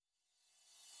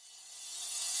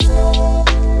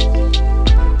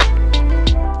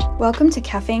Welcome to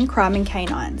Caffeine, Crime and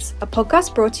Canines, a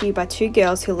podcast brought to you by two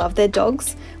girls who love their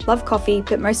dogs, love coffee,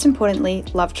 but most importantly,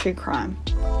 love true crime.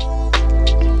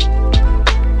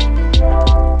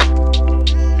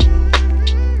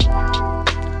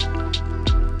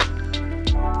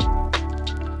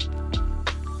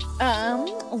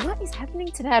 What is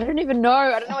happening today? I don't even know.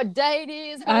 I don't know what day it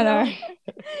is. I know.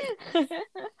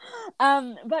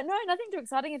 But no, nothing too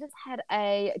exciting. I just had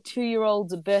a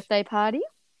 2-year-old's birthday party.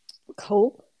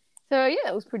 Cool. So yeah,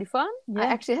 it was pretty fun. Yeah. I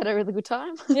actually had a really good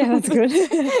time. Yeah, that's good.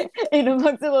 In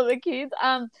amongst a lot of the kids.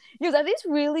 It was at this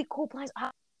really cool place. I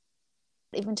can't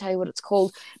even tell you what it's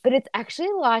called, but it's actually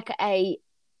like a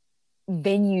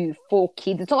venue for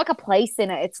kids. It's not like a play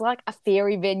center. It's like a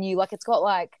fairy venue. Like it's got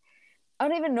like, I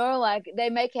don't even know, like they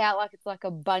make out like it's like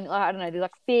a bunny, like, I don't know, there's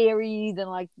like fairies and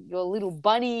like your little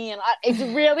bunny and it's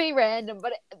really random,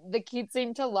 but the kids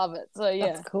seem to love it. So yeah.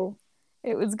 That's cool.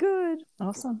 It was good.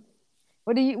 Awesome.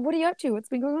 What are you up to? What's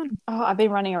been going on? Oh, I've been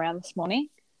running around this morning.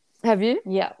 Have you?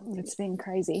 Yeah, it's been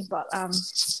crazy, but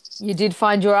You did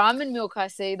find your almond milk, I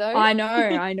see though. I know.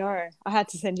 I had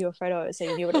to send you a photo of it so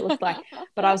you knew what it looked like.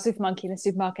 But I was with Monkey in the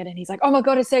supermarket and he's like, "Oh my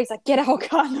god, it's there." He's like, "Get our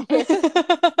car."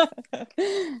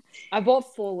 I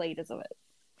bought 4 liters of it.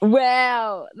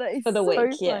 Wow. That is For the so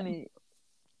week, yeah. funny.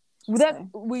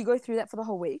 Will you go through that for the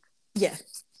whole week? Yeah.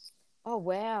 Oh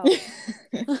wow.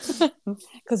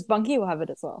 Because Bunky will have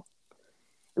it as well.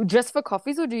 Just for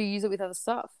coffees or do you use it with other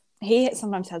stuff? He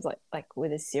sometimes has like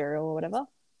with his cereal or whatever.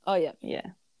 Oh yeah. Yeah.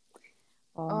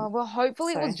 Well,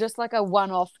 hopefully it was so- just like a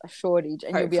one-off shortage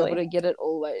and you'll be able Hopefully. to get it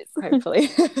always. Hopefully.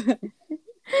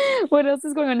 What else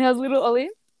is going on? How's little Ollie?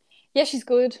 Yeah, she's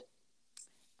good.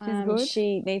 She's good?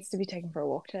 She needs to be taken for a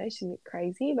walk today. She's a bit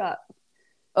crazy, but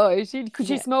Oh, could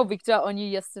she Yeah. smell Victor on you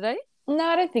yesterday? no,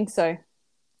 I don't think so.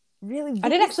 Really? I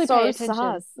didn't actually pay attention.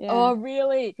 Sus. Yeah. Oh,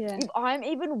 really? Yeah. If I'm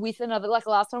even with another, like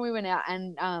last time we went out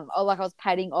and I was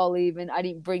patting Olive and I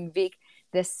didn't bring Vic.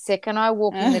 The second I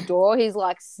walk in the door, he's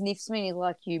like sniffs me and he's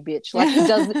like, "You bitch!" Like he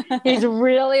doesn't. He's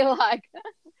really like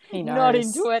He knows. not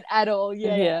into it at all.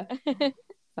 Yeah.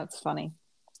 That's funny.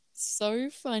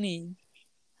 So funny.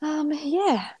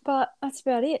 Yeah, but that's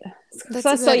about it. That's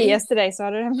So I saw about you it. yesterday, so I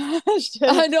don't have much to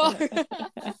I know.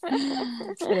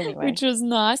 But anyway. Which was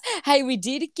nice. Hey, we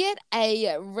did get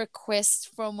a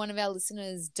request from one of our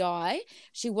listeners, Di.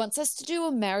 She wants us to do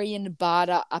a Marion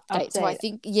Barter update. So I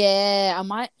think,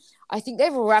 I think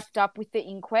they've wrapped up with the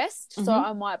inquest. So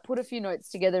I might put a few notes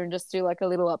together and just do like a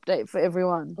little update for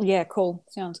everyone. Yeah, cool.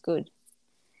 Sounds good.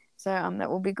 So that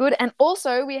will be good. And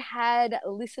also we had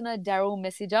listener Daryl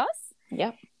message us.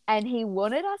 Yep. And he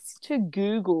wanted us to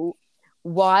Google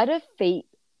why do feet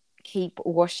keep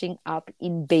washing up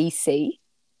in BC.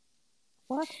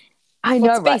 What? I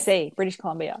know, What's right? BC? British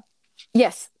Columbia.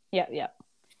 Yes. Yeah.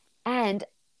 And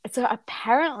so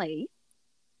apparently,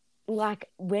 like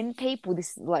when people,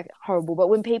 this is like horrible, but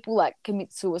when people like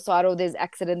commit suicide or there's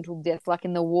accidental death, like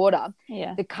in the water,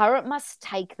 Yeah. the current must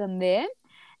take them there.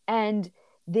 And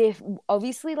they're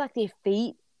obviously like their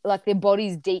feet, like their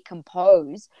bodies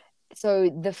decompose. So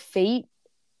the feet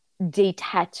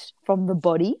detach from the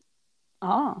body.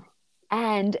 Oh.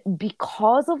 And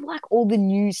because of like all the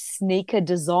new sneaker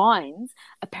designs,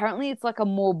 apparently it's like a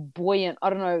more buoyant, I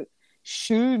don't know,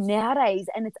 shoe nowadays.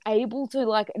 And it's able to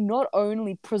like not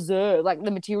only preserve, like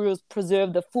the materials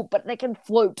preserve the foot, but they can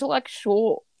float to like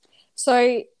shore.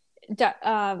 So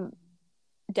Daryl,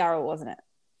 wasn't it?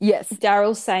 Yes.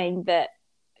 Daryl's saying that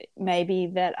maybe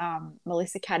that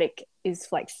Melissa Caddick is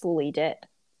like fully dead.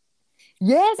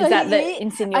 Yes. Is that the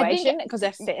insinuation? Because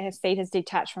her feet has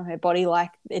detached from her body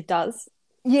like it does?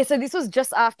 Yeah, so this was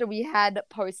just after we had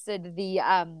posted the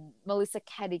Melissa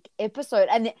Caddick episode.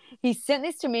 And he sent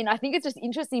this to me, and I think it's just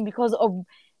interesting because of,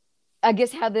 I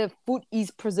guess, how the foot is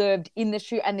preserved in the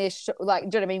shoe and they're, like,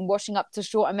 do you know what I mean, washing up to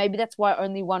shore. And maybe that's why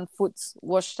only one foot's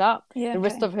washed up. Yeah, the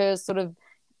rest of hers sort of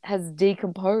has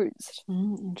decomposed.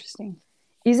 Interesting.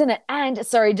 Isn't it? And,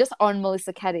 sorry, just on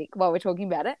Melissa Caddick while we're talking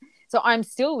about it. So I'm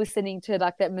still listening to,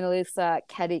 like, that Melissa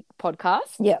Caddick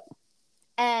podcast. Yep.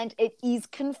 And it is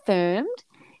confirmed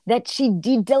that she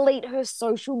did delete her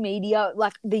social media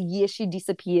like the year she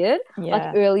disappeared,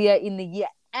 like earlier in the year.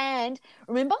 And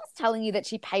remember I was telling you that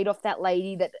she paid off that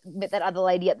lady, that other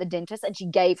lady at the dentist, and she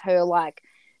gave her like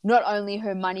not only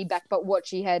her money back, but what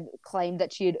she had claimed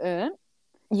that she had earned?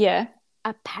 Yeah.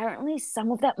 Apparently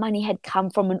some of that money had come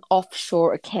from an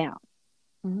offshore account.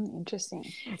 Interesting.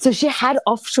 So she had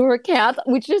offshore accounts,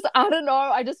 which is, I don't know,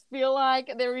 I just feel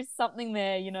like there is something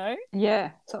there, you know?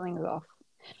 Yeah, something's off.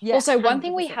 Yeah, also, one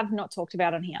thing we 100%. have not talked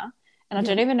about on here, and I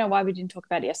don't even know why we didn't talk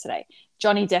about it yesterday,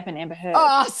 Johnny Depp and Amber Heard.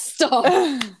 Oh, stop.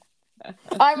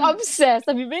 I'm obsessed.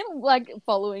 Have you been like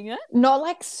following it? Not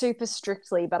like super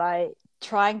strictly, but I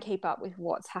try and keep up with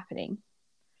what's happening.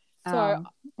 So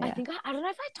I think I don't know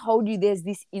if I told you there's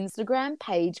this Instagram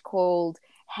page called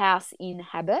House in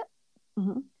Habit.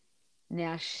 Mhm.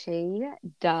 Now she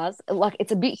does like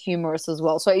it's a bit humorous as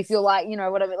well. So if you're like, you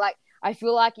know what I mean, like I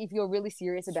feel like if you're really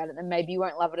serious about it, then maybe you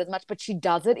won't love it as much. But she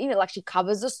does it in it like she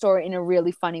covers the story in a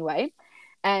really funny way,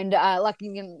 and like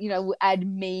you know add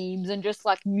memes and just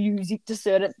like music to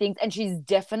certain things. And she's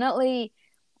definitely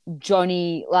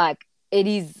Johnny, like it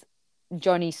is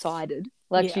Johnny sided.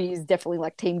 Like Yeah. she is definitely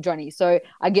like Team Johnny. So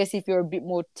I guess if you're a bit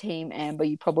more Team Amber,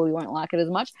 you probably won't like it as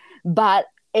much. But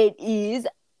it is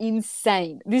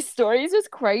insane. This story is just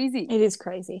crazy. It is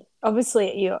crazy.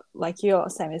 Obviously, you're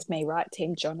same as me, right?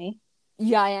 Team Johnny.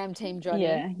 Yeah, I am Team Johnny.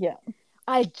 Yeah.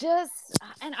 I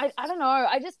don't know.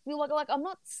 I just feel like I'm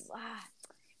not.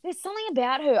 There's something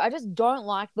about her. I just don't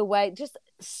like the way, just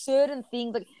certain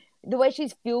things, like the way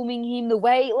she's filming him, the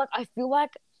way, like I feel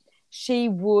like she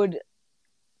would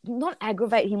not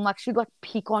aggravate him, like she'd like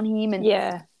pick on him, and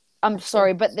Yeah. I'm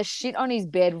sorry, but the shit on his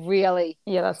bed really,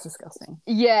 Yeah, that's disgusting.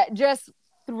 yeah, just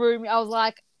threw me. I was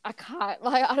like, I can't,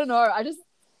 like I don't know, I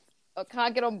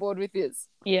can't get on board with this.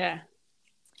 Yeah.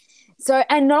 So,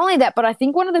 and not only that, but I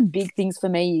think one of the big things for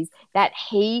me is that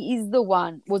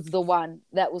was the one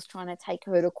that was trying to take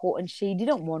her to court and she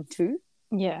didn't want to.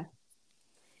 Yeah.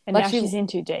 And Like now she's in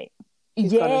too deep.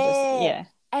 She's yeah. gotta yeah.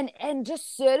 And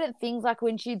just certain things like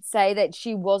when she'd say that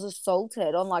she was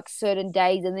assaulted on like certain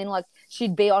days and then like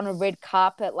she'd be on a red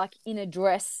carpet like in a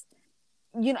dress,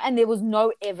 you know, and there was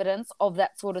no evidence of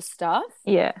that sort of stuff.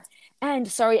 Yeah. And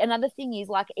sorry, another thing is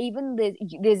like even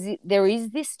there is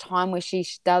this time where she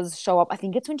does show up. I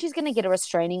think it's when she's going to get a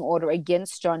restraining order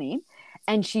against Johnny,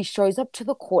 and she shows up to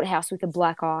the courthouse with a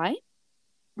black eye,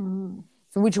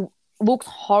 which looks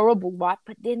horrible, right?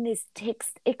 But then there's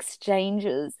text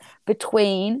exchanges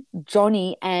between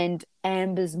Johnny and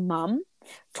Amber's mum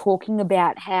talking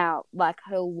about how like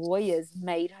her lawyers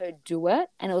made her do it,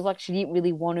 and it was like she didn't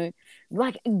really want to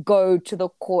like go to the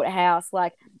courthouse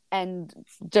like. And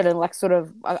didn't like sort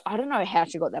of I don't know how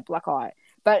she got that black eye,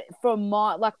 but from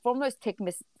those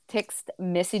text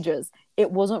messages,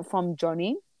 it wasn't from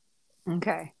Johnny.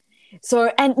 Okay. So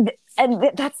and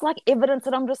that's like evidence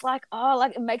that I'm just like, oh,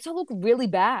 like it makes her look really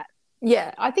bad.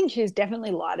 Yeah, I think she's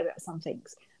definitely lied about some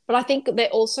things, but I think there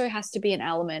also has to be an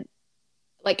element.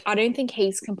 Like I don't think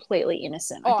he's completely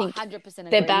innocent. I think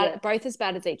 100% they're bad, both as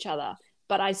bad as each other.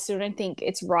 But I still don't think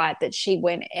it's right that she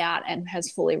went out and has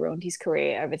fully ruined his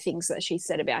career over things that she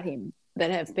said about him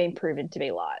that have been proven to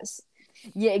be lies.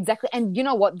 Yeah, exactly. And you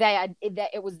know what?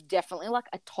 It was definitely like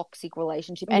a toxic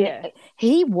relationship. And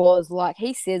he was like,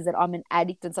 he says that I'm an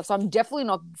addict and stuff. So I'm definitely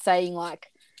not saying like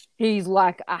he's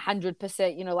like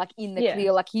 100%, you know, like in the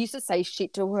clear. Like he used to say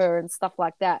shit to her and stuff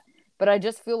like that. But I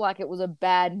just feel like it was a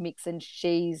bad mix and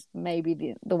she's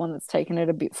maybe the one that's taken it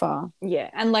a bit far. Yeah.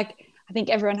 And like, I think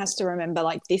everyone has to remember,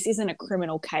 like, this isn't a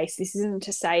criminal case. This isn't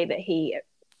to say that he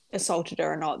assaulted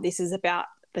her or not. This is about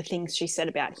the things she said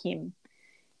about him.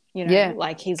 You know,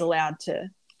 like he's allowed to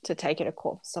take it to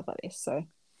court for stuff like this. So,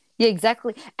 yeah,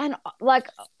 exactly. And like,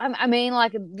 I mean,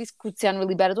 like this could sound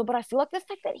really bad as well, but I feel like the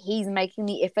fact that he's making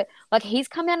the effort, like he's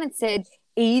come out and said,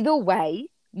 either way,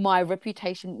 my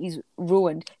reputation is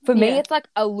ruined. For me, it's like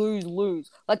a lose-lose.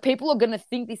 Like people are going to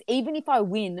think this, even if I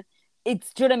win,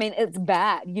 it's, do you know what I mean? It's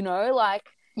bad, you know? Like,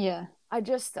 I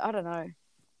don't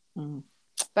know.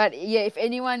 But yeah, if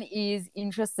anyone is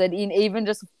interested in even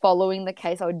just following the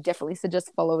case, I would definitely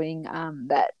suggest following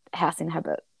that House in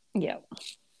Habit. Yeah.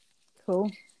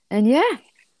 Cool. And yeah.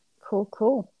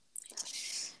 Cool.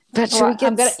 But I'm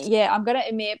gonna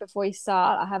admit before you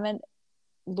start, I haven't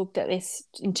looked at this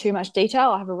in too much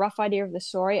detail. I have a rough idea of the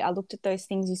story. I looked at those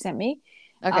things you sent me.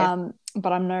 Okay.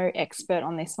 But I'm no expert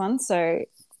on this one, so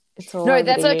it's all no,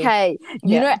 that's okay.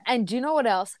 You know, and do you know what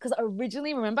else? Because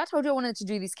originally, remember I told you I wanted to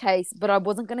do this case, but I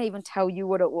wasn't going to even tell you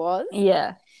what it was.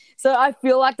 Yeah. So I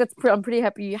feel like I'm pretty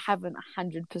happy you haven't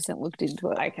 100% looked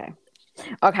into it. Okay.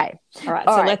 All right.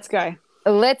 So let's go.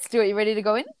 Let's do it. You ready to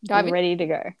go in? I'm ready to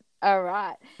go. All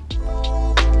right.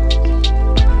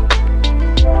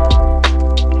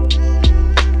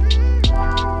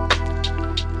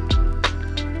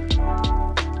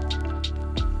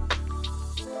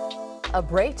 A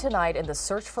break tonight in the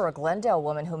search for a Glendale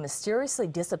woman who mysteriously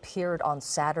disappeared on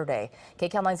Saturday.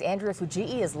 KCAL 9's Andrea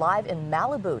Fujii is live in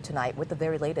Malibu tonight with the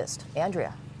very latest.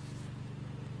 Andrea.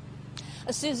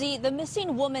 Susie, the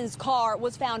missing woman's car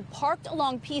was found parked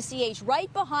along PCH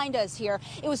right behind us here.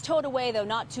 It was towed away, though,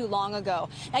 not too long ago.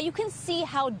 Now, you can see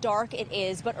how dark it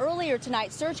is, but earlier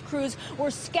tonight, search crews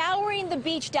were scouring the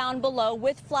beach down below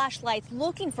with flashlights,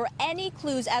 looking for any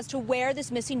clues as to where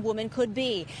this missing woman could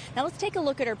be. Now, let's take a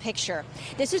look at her picture.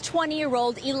 This is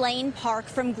 20-year-old Elaine Park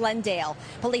from Glendale.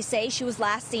 Police say she was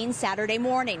last seen Saturday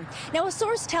morning. Now, a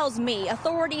source tells me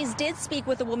authorities did speak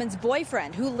with the woman's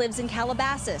boyfriend, who lives in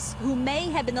Calabasas, who may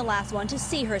have been the last one to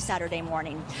see her Saturday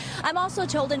morning. I'm also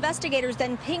told investigators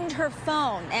then pinged her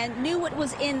phone and knew it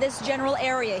was in this general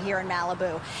area here in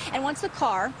Malibu. And once the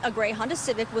car, a gray Honda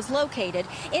Civic, was located,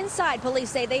 inside police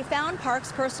say they found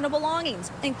Park's personal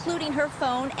belongings, including her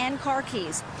phone and car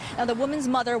keys. Now, the woman's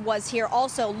mother was here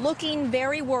also, looking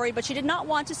very worried, but she did not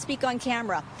want to speak on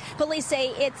camera. Police say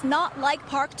it's not like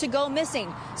Park to go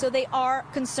missing, so they are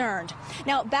concerned.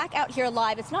 Now, back out here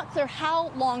live, it's not clear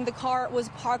how long the car was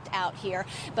parked out here,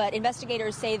 but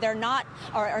investigators say they're not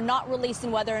are not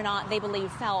releasing whether or not they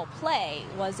believe foul play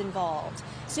was involved.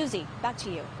 Susie, back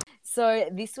to you. So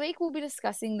this week we'll be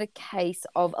discussing the case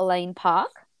of Elaine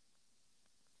Park.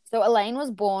 So Elaine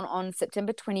was born on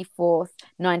September 24th,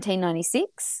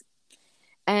 1996.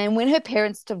 And when her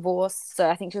parents divorced, so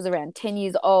I think she was around 10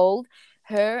 years old,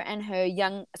 her and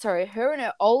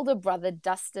her older brother,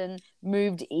 Dustin,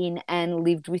 moved in and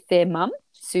lived with their mum,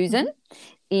 Susan,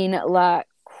 in La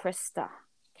Cresta,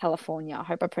 California. I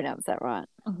hope I pronounced that right.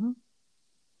 Mm-hmm.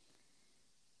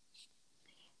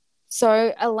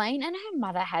 So Elaine and her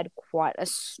mother had quite a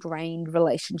strained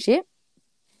relationship.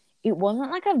 It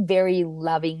wasn't like a very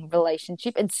loving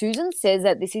relationship. And Susan says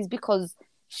that this is because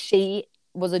she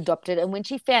was adopted. And when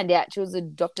she found out she was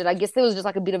adopted, I guess there was just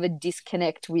like a bit of a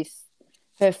disconnect with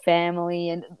her family.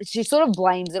 And she sort of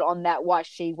blames it on that, why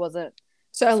she wasn't.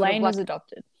 So Elaine was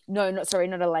adopted? No, not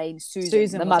Elaine.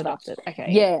 Susan the mother. Adopted. Okay.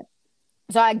 Yeah.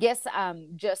 So I guess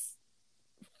just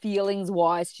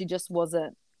feelings-wise, she just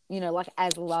wasn't, like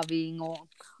as loving, or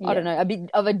I don't know, a bit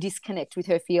of a disconnect with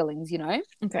her feelings,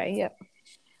 Okay, yeah.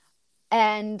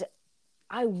 And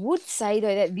I would say,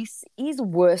 though, that this is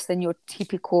worse than your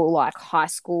typical, like, high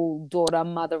school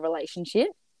daughter-mother relationship.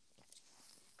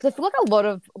 Because I feel like a lot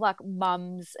of, like,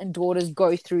 mums and daughters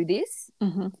go through this.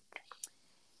 Mm-hmm.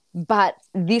 But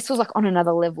this was, like, on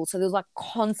another level. So there was, like,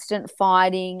 constant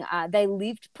fighting. They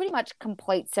lived pretty much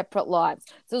complete separate lives.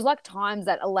 So there was, like, times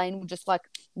that Elaine would just, like,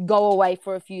 go away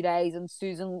for a few days and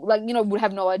Susan, like, would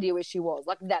have no idea where she was.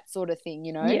 Like, that sort of thing,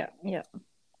 Yeah, yeah.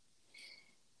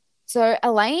 So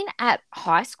Elaine at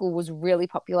high school was really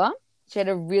popular. She had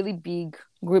a really big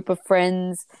group of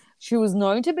friends. She was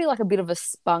known to be like a bit of a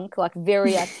spunk, like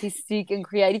very artistic and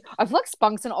creative. I feel like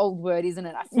spunk's an old word, isn't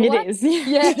it? It is.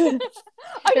 Yeah. It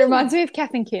reminds me of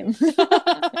Kath and Kim.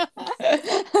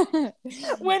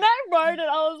 When I wrote it,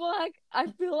 I was like, I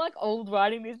feel like old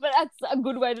writing this, but that's a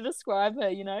good way to describe her,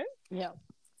 Yeah.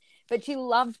 But she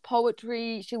loved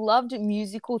poetry. She loved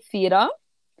musical theatre.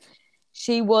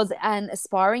 She was an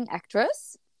aspiring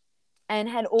actress and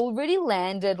had already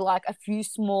landed like a few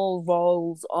small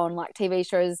roles on like TV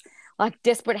shows like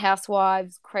Desperate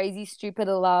Housewives, Crazy Stupid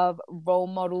Love, Role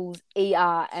Models,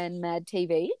 ER, and Mad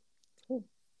TV.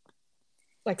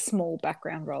 Like small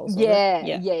background roles.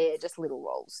 Yeah, just little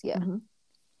roles. Yeah. Mm-hmm.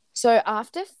 So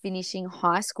after finishing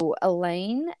high school,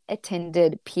 Elaine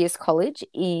attended Pierce College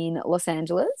in Los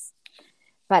Angeles,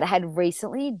 but had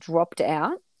recently dropped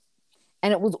out.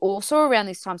 And it was also around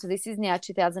this time, so this is now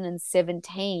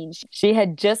 2017, she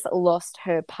had just lost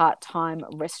her part-time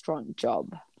restaurant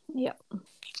job. Yeah.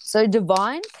 So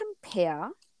Divine Compare,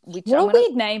 which what a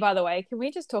weird name, by the way. Can we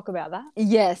just talk about that?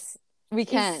 Yes, we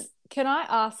can. Can I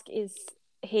ask, is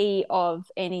he of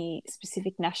any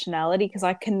specific nationality? Because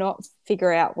I cannot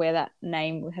figure out where that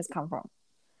name has come from.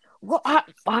 Well, can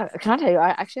I tell you, I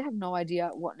actually have no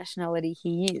idea what nationality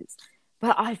he is.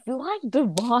 But I feel like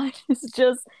Divine is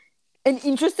just an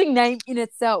interesting name in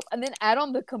itself, and then add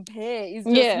on the Compare is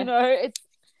just, it's,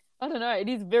 I don't know, it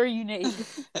is very unique.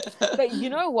 But you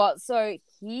know what? So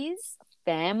his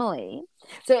family,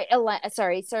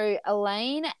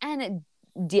 Elaine and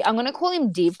Div, I'm going to call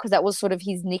him Div because that was sort of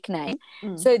his nickname.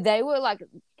 Mm. So they were like,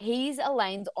 he's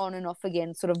Elaine's on and off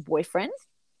again sort of boyfriend.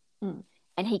 Mm.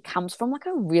 And he comes from like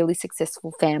a really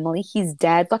successful family. His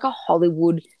dad's like a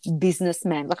Hollywood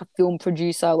businessman, like a film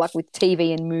producer, like with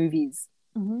TV and movies.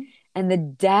 Mm-hmm. And the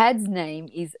dad's name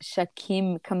is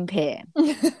Shakim Compare. So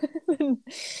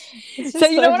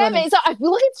you know what I mean? So I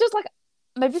feel like it's just like,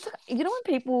 maybe it's like, when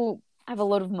people have a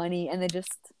lot of money and they're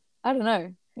just, I don't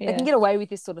know, they can get away with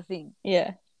this sort of thing.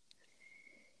 Yeah.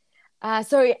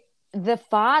 So the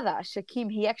father, Shakim,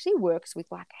 he actually works with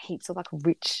like heaps of like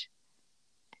rich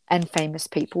and famous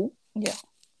people. Yeah.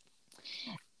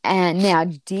 And now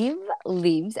Div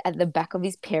lives at the back of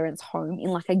his parents' home in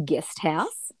like a guest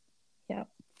house. Yeah.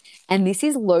 And this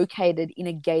is located in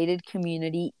a gated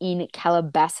community in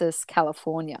Calabasas,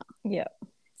 California. Yeah.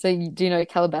 So do you know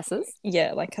Calabasas?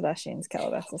 Yeah, like Kardashians,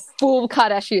 Calabasas. Full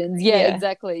Kardashians. Yeah, Yeah.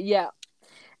 exactly. Yeah.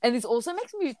 And this also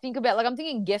makes me think about, like, I'm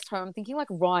thinking guest home. I'm thinking like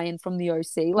Ryan from the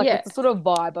OC. Like, it's the sort of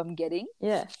vibe I'm getting.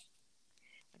 Yeah.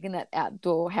 Like in that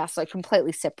outdoor house, like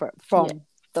completely separate from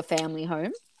the family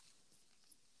home.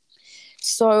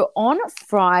 So on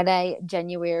Friday,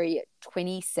 January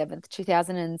 27th,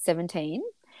 2017,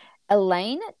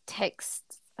 Elaine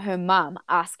texts her mum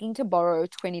asking to borrow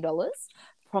 $20,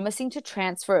 promising to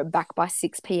transfer it back by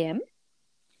 6 p.m.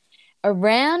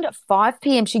 Around 5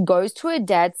 p.m., she goes to her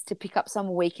dad's to pick up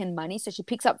some weekend money. So she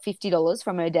picks up $50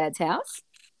 from her dad's house.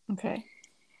 Okay.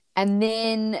 And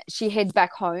then she heads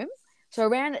back home. So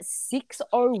around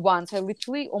 6:01, so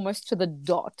literally almost to the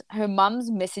dot, her mum's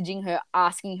messaging her,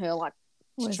 asking her, like,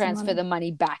 to transfer the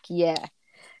money back. Yeah.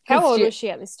 How old was she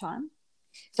at this time?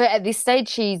 So at this stage,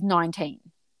 she's 19.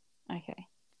 Okay.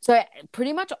 So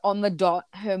pretty much on the dot,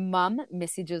 her mum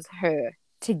messages her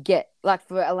to get, like,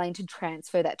 for Elaine to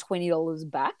transfer that $20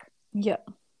 back. Yeah.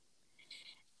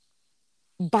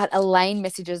 But Elaine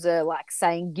messages her, like,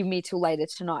 saying, give me till later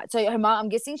tonight. So her mum, I'm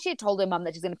guessing she had told her mum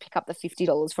that she's going to pick up the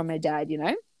 $50 from her dad, you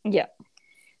know? Yeah.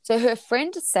 So her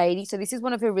friend Sadie, so this is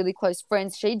one of her really close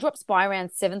friends, she drops by around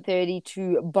 7:30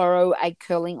 to borrow a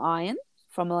curling iron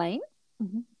from Elaine.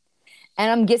 Mm-hmm.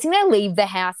 And I'm guessing they leave the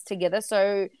house together.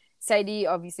 So Sadie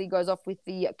obviously goes off with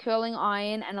the curling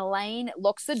iron, and Elaine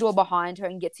locks the door behind her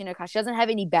and gets in her car. She doesn't have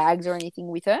any bags or anything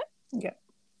with her. Yeah.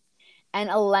 And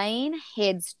Elaine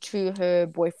heads to her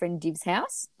boyfriend Div's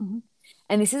house. Mm-hmm.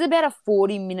 And this is about a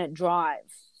 40-minute drive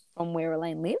from where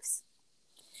Elaine lives.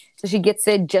 So she gets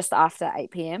there just after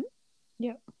 8 p.m.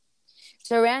 Yeah.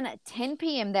 So around 10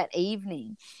 p.m. that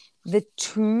evening, the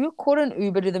two caught an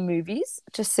Uber to the movies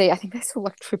to see, I think they saw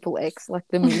like Triple X, like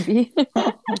the movie.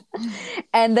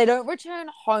 And they don't return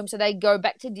home. So they go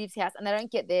back to Div's house and they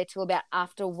don't get there till about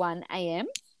after 1 a.m.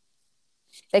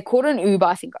 They caught an Uber.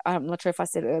 I think, I'm not sure if I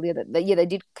said earlier that they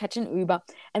did catch an Uber.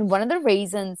 And one of the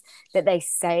reasons that they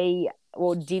say,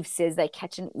 or Div says they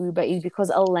catch an Uber, is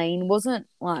because Elaine wasn't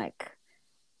like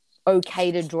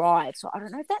okay to drive. So I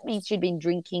don't know if that means she'd been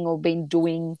drinking or been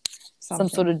doing some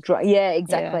sort of yeah,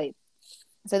 exactly.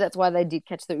 Yeah. So that's why they did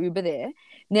catch the Uber there.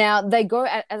 Now they go,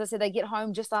 as I said, they get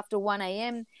home just after 1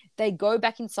 a.m. They go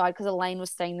back inside because Elaine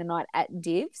was staying the night at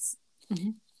Div's.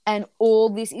 Mm-hmm. And all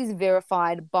this is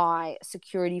verified by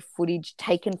security footage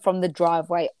taken from the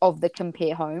driveway of the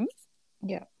Compare home.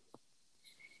 Yeah.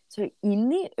 So in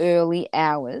the early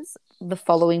hours the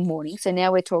following morning, so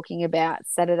now we're talking about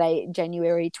Saturday,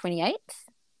 January 28th,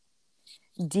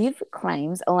 Div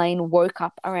claims Elaine woke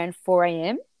up around 4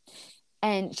 a.m.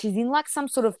 and she's in like some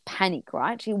sort of panic,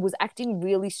 right? She was acting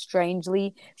really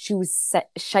strangely. She was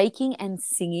shaking and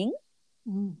singing.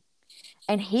 Mm.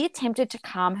 And he attempted to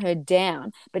calm her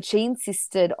down, but she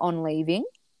insisted on leaving.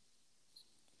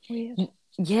 Weird.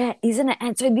 Yeah, isn't it?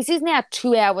 And so this is now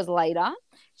 2 hours later.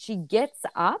 She gets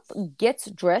up, gets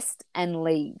dressed, and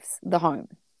leaves the home.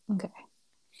 Okay.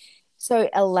 So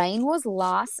Elaine was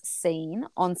last seen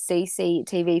on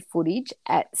CCTV footage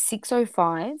at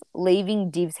 6:05,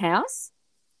 leaving Div's house.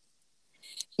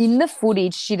 In the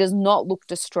footage, she does not look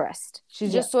distressed.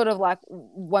 She's just sort of like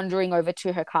wandering over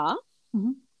to her car.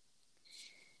 Mm-hmm.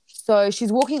 So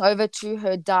she's walking over to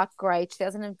her dark grey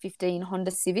 2015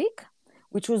 Honda Civic,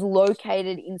 which was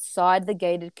located inside the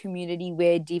gated community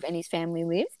where Div and his family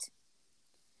lived.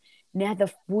 Now,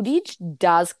 the footage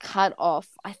does cut off.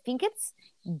 I think it's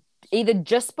either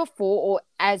just before or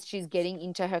as she's getting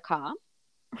into her car,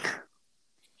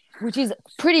 which is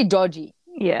pretty dodgy.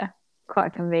 Yeah,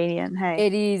 quite convenient, hey?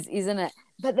 It is, isn't it?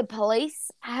 But the police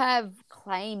have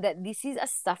claimed that this is a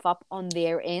stuff up on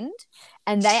their end,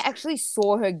 and they actually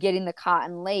saw her get in the car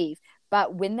and leave.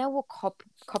 But when they were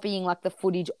copying like the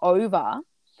footage over,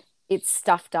 it's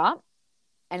stuffed up,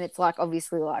 and it's like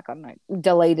obviously like I don't know,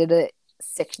 deleted it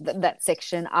that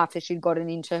section after she'd gotten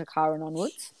into her car and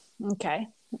onwards. Okay,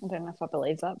 I don't know if I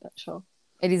believe that, but sure.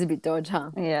 It is a bit dodgy, huh?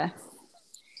 Yeah.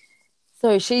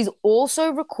 So she's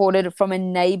also recorded from a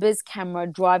neighbour's camera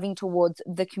driving towards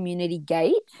the community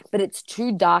gate, but it's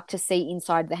too dark to see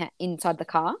inside the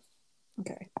car.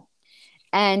 Okay.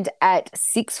 And at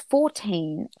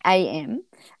 6:14 a.m.,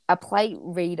 a plate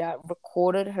reader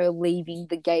recorded her leaving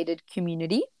the gated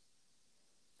community.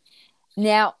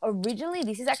 Now, originally,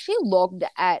 this is actually logged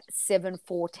at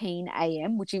 7:14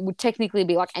 a.m., which it would technically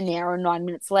be like an hour and 9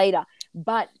 minutes later,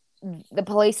 but the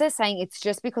police are saying it's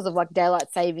just because of like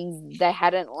daylight savings. They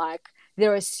hadn't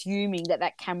they're assuming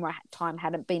that camera time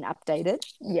hadn't been updated.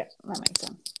 Yeah, that makes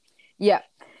sense. Yeah.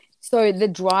 So the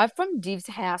drive from Div's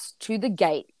house to the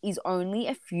gate is only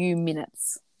a few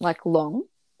minutes, like, long.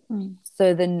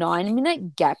 So the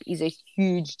 9-minute gap is a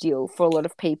huge deal for a lot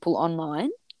of people online.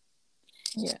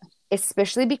 Yeah.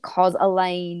 Especially because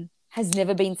Elaine has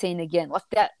never been seen again. Like,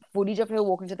 that footage of her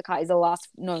walking to the car is the last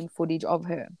known footage of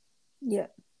her. Yeah.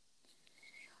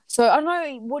 So I don't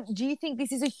know, what do you think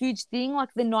this is a huge thing,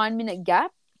 like the 9-minute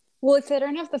gap? Well, if they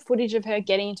don't have the footage of her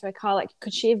getting into her car, like,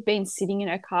 could she have been sitting in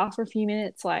her car for a few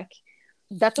minutes, like,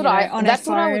 that's what on her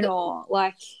phone, or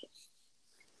like?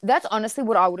 That's honestly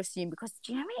what I would assume, because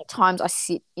do you know how many times I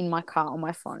sit in my car on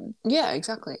my phone? Yeah,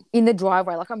 exactly. In the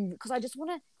driveway, like, because I just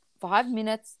want to 5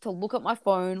 minutes to look at my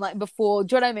phone, like, before,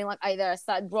 do you know what I mean? Like, either I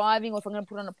start driving, or if I'm going to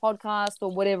put on a podcast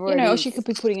or whatever. You know, or she could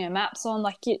be putting her maps on,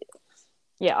 like,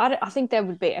 yeah. I think there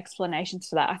would be explanations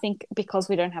for that. I think because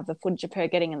we don't have the footage of her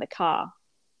getting in the car,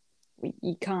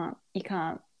 you can't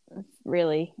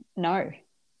really know.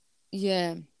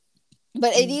 Yeah.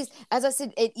 But it is, as I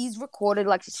said, it is recorded.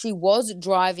 Like, she was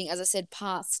driving, as I said,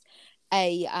 past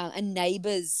a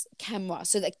neighbor's camera,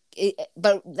 so that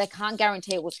but they can't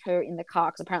guarantee it was her in the car,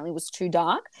 because apparently it was too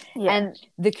dark. Yeah. And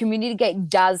the community gate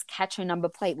does catch her number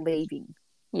plate leaving.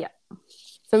 Yeah.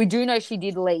 So we do know she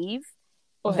did leave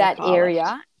that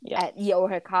area or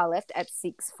her car left at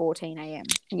 6:14 a.m.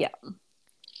 Yeah.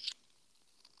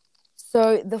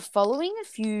 So the following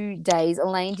few days,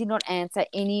 Elaine did not answer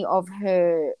any of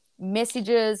her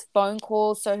messages, phone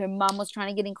calls. So her mum was trying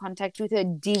to get in contact with her.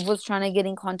 Div was trying to get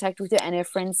in contact with her, and her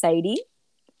friend Sadie.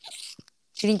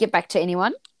 She didn't get back to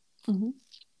anyone. Mm-hmm.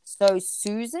 So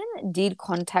Susan did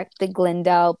contact the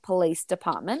Glendale Police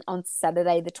Department on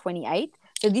Saturday the 28th.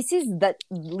 So this is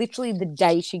literally the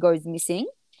day she goes missing.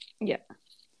 Yeah.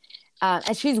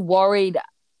 And she's worried,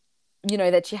 you know,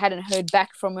 that she hadn't heard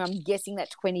back from her. I'm guessing that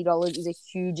 $20 is a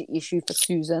huge issue for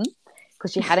Susan,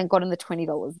 because she hadn't gotten the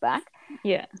 $20 back.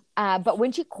 Yeah. But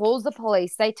when she calls the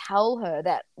police, they tell her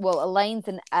that, well, Elaine's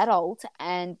an adult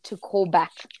and to call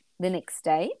back the next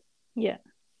day. Yeah.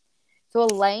 So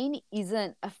Elaine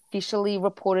isn't officially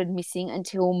reported missing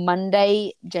until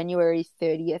Monday, January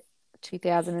 30th,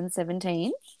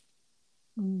 2017.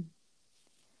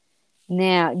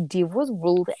 Now, Div was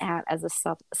ruled out as a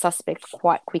suspect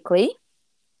quite quickly.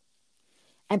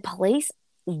 And police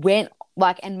went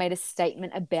and made a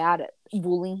statement about it,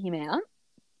 ruling him out.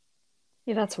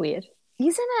 Yeah, that's weird.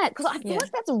 Isn't it? Because I feel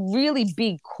like that's a really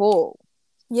big call.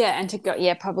 Yeah, and to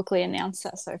go publicly announce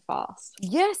that so fast.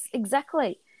 Yes,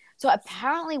 exactly. So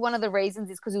apparently one of the reasons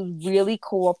is because he was really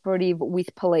cooperative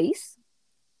with police,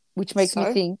 which makes me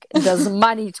think, does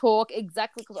money talk?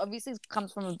 Exactly, because obviously it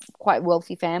comes from a quite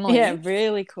wealthy family. Yeah,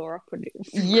 really cooperative.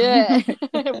 Yeah.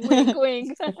 Wink,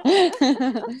 wink.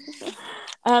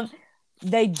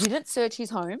 They didn't search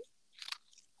his home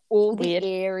or the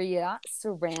area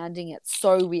surrounding it.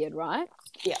 So weird, right?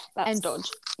 Yeah, that's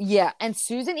dodge. Yeah, and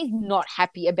Susan is not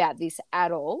happy about this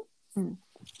at all.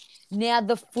 Now,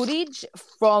 the footage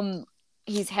from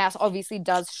his house obviously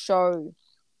does show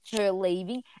her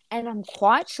leaving, and I'm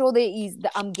quite sure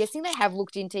I'm guessing they have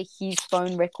looked into his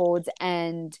phone records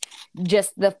and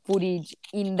just the footage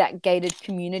in that gated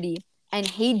community, and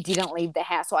he didn't leave the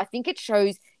house. So I think it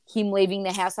shows him leaving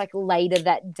the house like later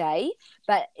that day,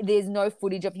 but there's no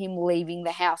footage of him leaving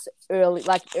the house early, do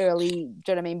you know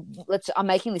what I mean? I'm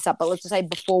making this up, but let's just say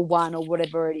before 1 or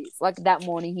whatever it is. Like that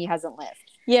morning he hasn't left.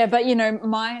 Yeah, but you know,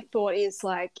 my thought is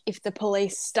like if the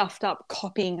police stuffed up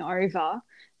copying over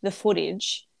the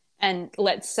footage, and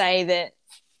let's say that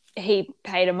he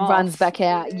paid him off, runs back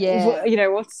out, you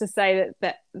know, what's to say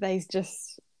that they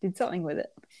just did something with it?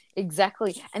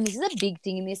 Exactly. And this is a big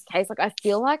thing in this case. Like, I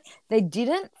feel like they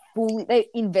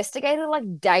investigated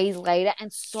like days later,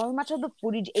 and so much of the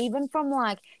footage, even from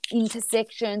like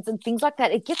intersections and things like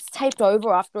that, it gets taped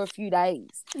over after a few days.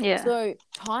 Yeah. So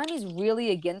time is really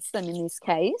against them in this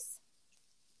case.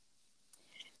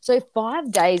 So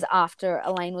 5 days after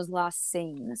Elaine was last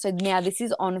seen, so now this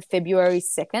is on February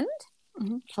 2nd,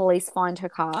 police find her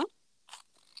car.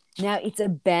 Now, it's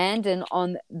abandoned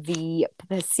on the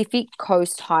Pacific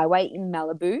Coast Highway in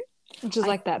Malibu. Which is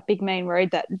like that big main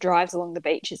road that drives along the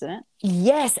beach, isn't it?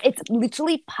 Yes, it's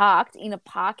literally parked in a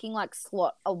parking like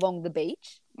slot along the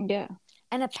beach. Yeah.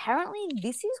 And apparently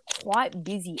this is quite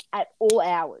busy at all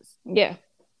hours. Yeah.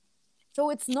 So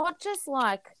it's not just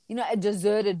like, you know, a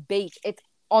deserted beach. It's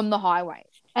on the highway.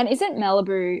 And isn't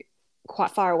Malibu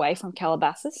quite far away from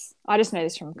Calabasas? I just know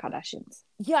this from Kardashians.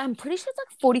 Yeah, I'm pretty sure it's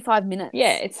like 45 minutes.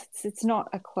 Yeah, it's not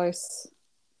a close...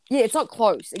 Yeah, it's not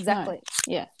close, exactly.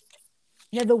 No. Yeah.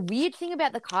 Now, the weird thing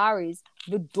about the car is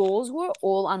the doors were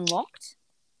all unlocked.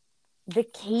 the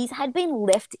keys had been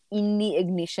left in the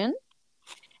ignition.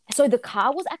 So the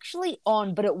car was actually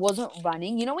on, but it wasn't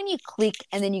running. You know when you click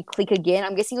and then you click again?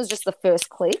 I'm guessing it was just the first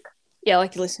click. Yeah,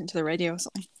 like you listen to the radio or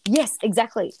something. Yes,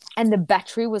 exactly. And the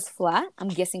battery was flat, I'm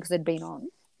guessing because it'd been on.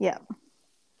 Yeah.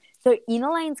 So in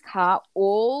Elaine's car,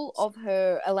 all of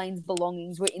Elaine's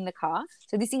belongings were in the car.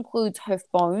 So this includes her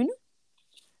phone,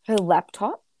 her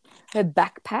laptop, her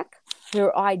backpack,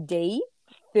 her ID,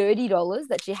 $30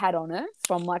 that she had on her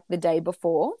from like the day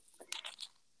before.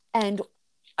 And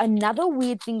another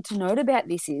weird thing to note about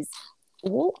this is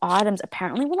all items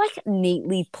apparently were like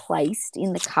neatly placed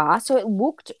in the car. So it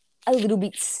looked a little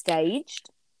bit staged.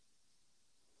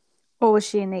 Or was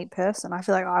she a neat person? I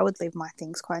feel like I would leave my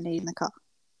things quite neat in the car.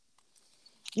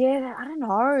 Yeah, I don't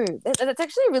know. That's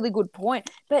actually a really good point.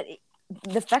 But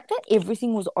the fact that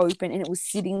everything was open and it was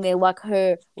sitting there, like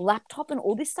her laptop and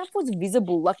all this stuff was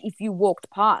visible, like if you walked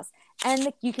past,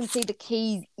 and you can see the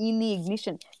keys in the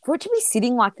ignition. For it to be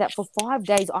sitting like that for 5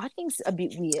 days, I think is a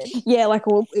bit weird. Yeah, like,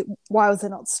 well, why was it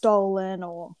not stolen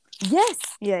or... Yes.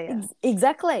 Yeah.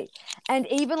 Exactly. And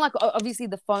even like obviously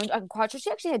the phone, I'm quite sure she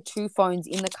actually had 2 phones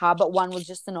in the car, but one was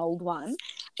just an old one.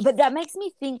 But that makes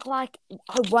me think like,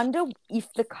 I wonder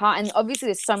if the car, and obviously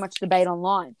there's so much debate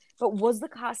online, but was the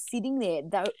car sitting there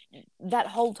that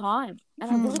whole time? And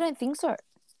I really don't think so.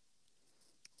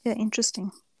 Yeah,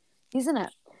 interesting. Isn't it?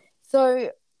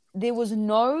 So there was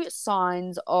no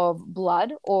signs of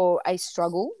blood or a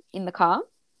struggle in the car.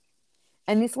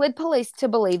 And this led police to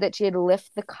believe that she had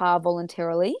left the car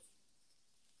voluntarily.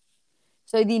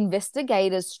 So the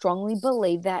investigators strongly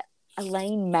believe that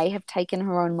Elaine may have taken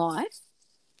her own life.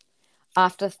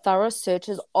 After thorough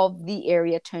searches of the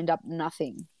area turned up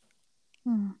nothing.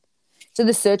 So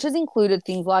the searches included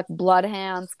things like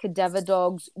bloodhounds, cadaver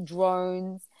dogs,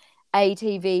 drones,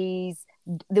 ATVs.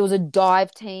 There was a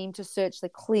dive team to search the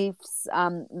cliffs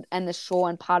and the shore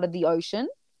and part of the ocean.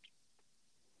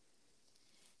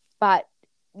 But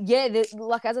yeah,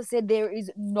 like as I said, there is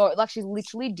no, like she's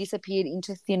literally disappeared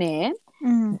into thin air.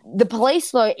 The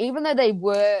police, though, even though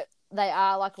they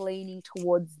are like leaning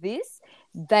towards this,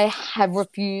 they have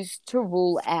refused to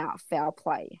rule out foul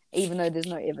play, even though there's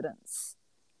no evidence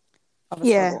of a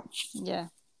struggle. Yeah.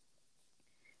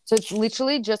 So it's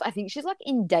literally just, I think she's like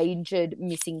endangered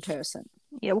missing person.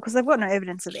 Yeah, because they've got no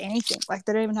evidence of anything. Like,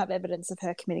 they don't even have evidence of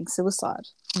her committing suicide.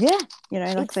 Yeah. You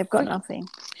know, like, they've got nothing.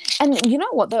 And you know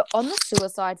what, though, on the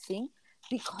suicide thing,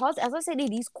 because, as I said,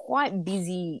 it is quite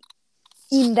busy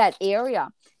in that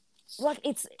area. Like,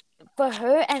 it's, for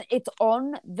her, and it's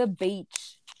on the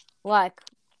beach, like,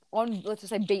 on, let's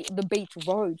just say, the beach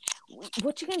road.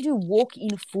 What you going to do, walk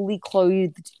in fully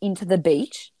clothed into the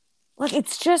beach? Like,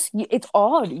 it's just, it's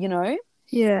odd, you know?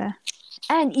 Yeah.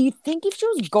 And you'd think if she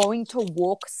was going to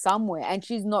walk somewhere and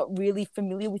she's not really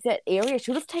familiar with that area,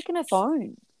 she would have taken her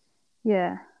phone.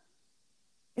 Yeah.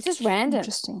 It's just random.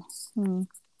 Interesting.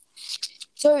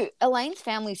 So Elaine's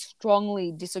family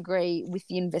strongly disagree with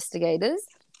the investigators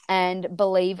and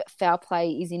believe foul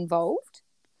play is involved.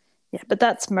 Yeah, but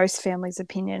that's most families'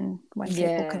 opinion when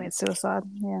people commit suicide.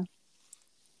 Yeah.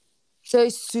 So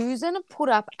Susan put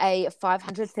up a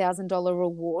 $500,000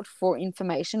 reward for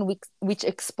information which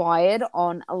expired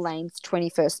on Elaine's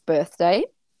 21st birthday.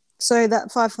 So that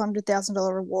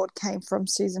 $500,000 reward came from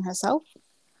Susan herself?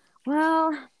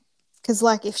 Well... Because,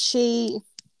 like, if she,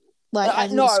 like,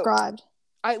 as you described...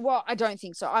 I don't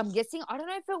think so. I'm guessing, I don't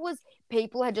know if it was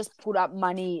people had just put up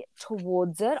money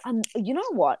towards it. You know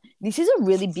what? This is a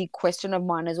really big question of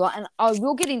mine as well. And I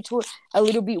will get into it a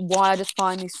little bit why I just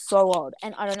find this so odd.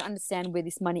 And I don't understand where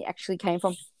this money actually came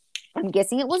from. I'm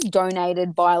guessing it was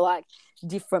donated by like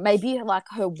different, maybe like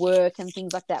her work and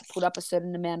things like that put up a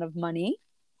certain amount of money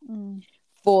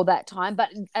for that time. But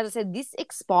as I said, this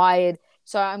expired.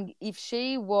 So if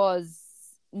she was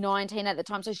 19 at the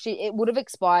time, so it would have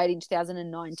expired in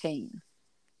 2019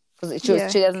 because she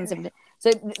was 2017. Okay.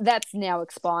 So that's now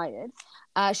expired.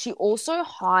 She also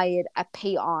hired a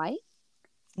PI.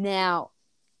 Now,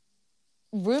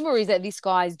 rumor is that this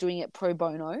guy is doing it pro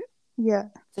bono. Yeah.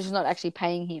 So she's not actually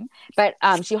paying him, but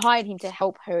she hired him to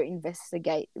help her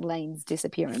investigate Elaine's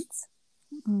disappearance.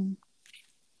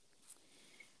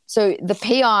 So the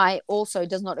PI also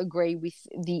does not agree with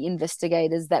the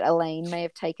investigators that Elaine may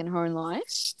have taken her own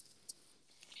life.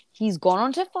 He's gone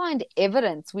on to find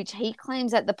evidence which he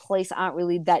claims that the police aren't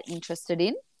really that interested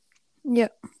in.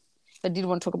 Yep. I did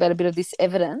want to talk about a bit of this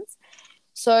evidence.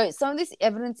 So some of this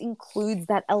evidence includes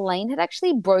that Elaine had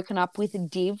actually broken up with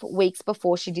Div weeks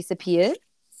before she disappeared.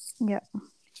 Yep.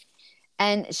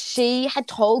 And she had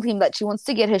told him that she wants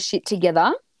to get her shit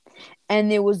together. And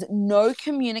there was no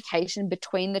communication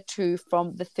between the two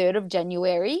from the 3rd of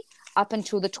January up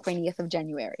until the 20th of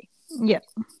January. Yep.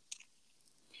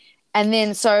 And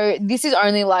then, so this is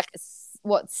only like,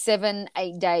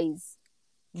 7-8 days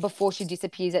before she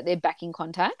disappears that they're back in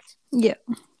contact. Yeah.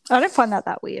 I don't find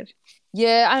that weird.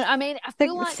 Yeah, I mean, I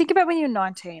feel like... Think about when you're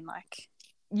 19, like...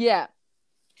 Yeah.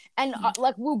 And,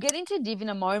 like, we'll get into Div in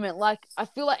a moment. Like, I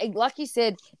feel like you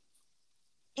said,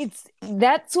 it's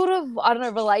that sort of, I don't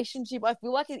know, relationship. I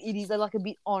feel like it is, like, a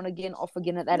bit on again, off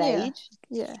again at that age.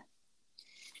 Yeah.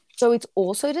 So it's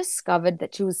also discovered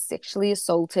that she was sexually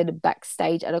assaulted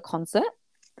backstage at a concert.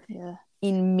 Yeah.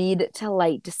 In mid to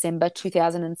late December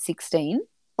 2016.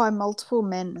 By multiple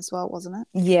men as well, wasn't it?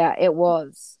 Yeah, it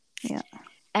was. Yeah.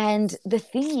 And the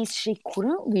thing is, she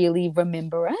couldn't really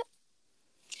remember it.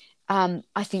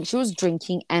 I think she was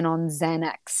drinking and on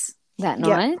Xanax that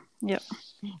night. Yep.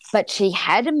 But she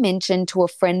had mentioned to a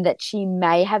friend that she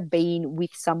may have been with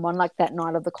someone like that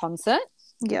night of the concert.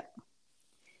 Yep.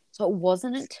 So it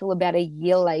wasn't until about a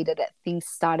year later that things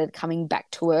started coming back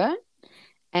to her.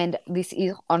 And this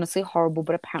is honestly horrible,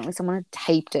 but apparently someone had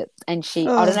taped it. And I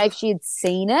don't know if she had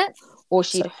seen it or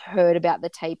she'd heard about the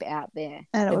tape out there.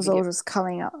 And it was all just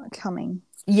coming.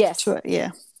 Yes. To it,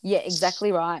 yeah. Yeah,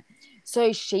 exactly right.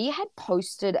 So she had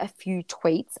posted a few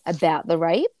tweets about the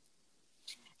rape.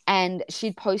 And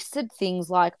she'd posted things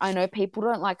like, I know people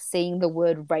don't like seeing the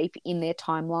word rape in their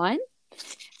timeline.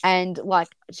 And, like,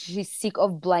 she's sick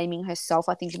of blaming herself.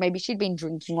 I think maybe she'd been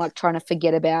drinking, like, trying to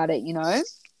forget about it, you know?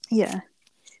 Yeah.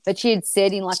 But she had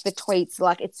said in, like, the tweets,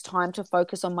 like, it's time to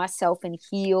focus on myself and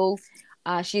heal.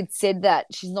 She had said that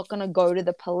she's not going to go to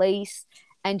the police.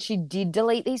 And she did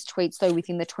delete these tweets, though,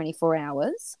 within the 24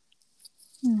 hours.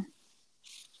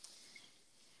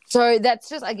 So that's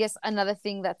just, I guess, another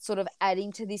thing that's sort of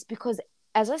adding to this because,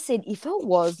 as I said, if it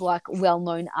was, like,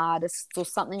 well-known artists or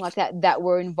something like that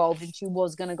were involved and she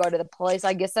was going to go to the police,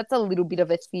 I guess that's a little bit of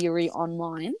a theory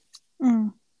online.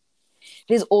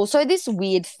 There's also this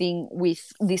weird thing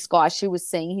with this guy she was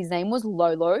seeing. His name was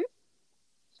Lolo.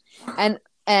 And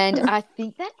I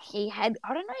think that he had,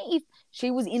 I don't know if she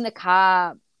was in the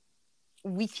car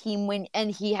with him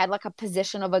and he had like a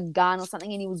possession of a gun or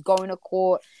something and he was going to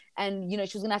court and, you know,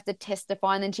 she was going to have to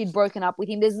testify and then she'd broken up with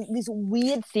him. There's this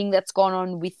weird thing that's gone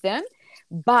on with them.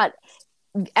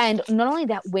 And not only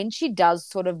that, when she does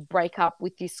sort of break up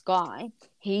with this guy,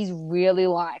 he's really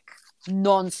like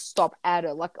non-stop at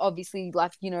her, like obviously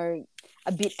like, you know,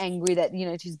 a bit angry that, you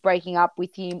know, she's breaking up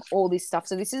with him, all this stuff.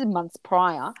 So this is months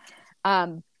prior,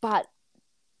 but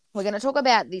we're going to talk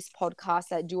about this podcast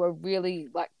that do a really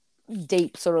like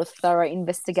deep sort of thorough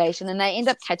investigation and they end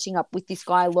up catching up with this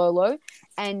guy Lolo.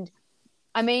 And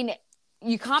I mean,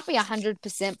 you can't be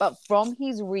 100%, but from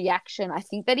his reaction, I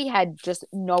think that he had just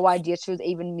no idea she was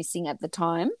even missing at the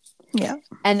time. Yeah.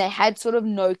 And they had sort of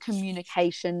no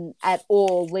communication at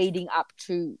all leading up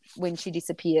to when she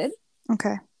disappeared.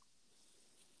 Okay.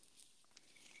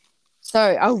 So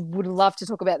I would love to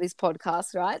talk about this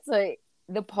podcast, right? So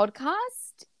the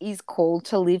podcast is called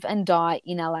To Live and Die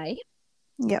in LA.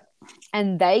 Yep.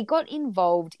 And they got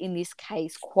involved in this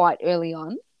case quite early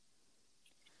on.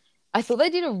 I thought they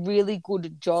did a really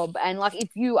good job. And, like, if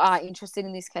you are interested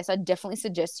in this case, I definitely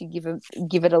suggest you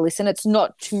give it a listen. It's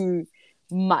not too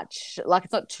much. Like,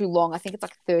 it's not too long. I think it's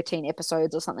like 13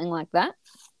 episodes or something like that.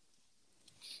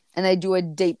 And they do a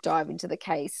deep dive into the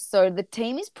case. So the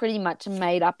team is pretty much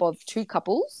made up of two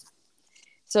couples.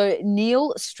 So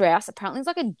Neil Strauss, apparently is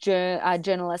like a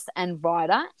journalist and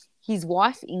writer. His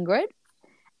wife, Ingrid.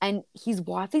 And his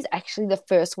wife is actually the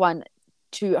first one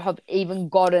to have even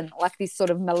gotten like this sort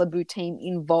of Malibu team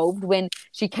involved when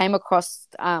she came across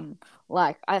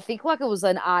like I think like it was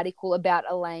an article about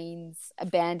Elaine's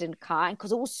abandoned car, and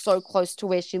because it was so close to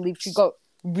where she lived, she got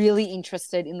really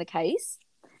interested in the case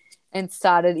and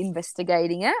started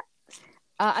investigating it.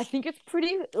 I think it's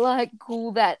pretty like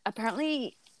cool that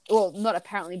apparently, well, not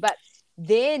apparently, but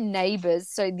their neighbors,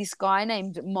 so this guy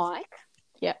named Mike,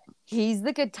 yeah, he's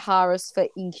the guitarist for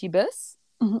Incubus.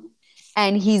 Mm-hmm.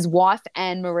 And his wife,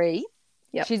 Anne-Marie,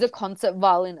 yep, she's a concert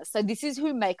violinist. So this is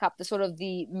who make up the sort of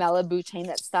the Malibu team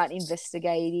that start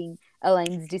investigating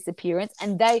Elaine's disappearance.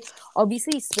 And they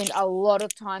obviously spend a lot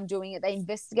of time doing it. They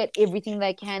investigate everything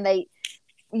they can. They,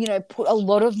 you know, put a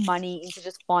lot of money into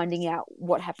just finding out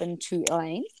what happened to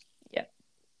Elaine. Yeah.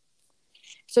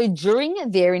 So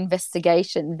during their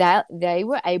investigation, that they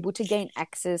were able to gain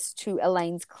access to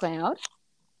Elaine's cloud.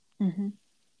 Mm-hmm.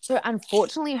 So,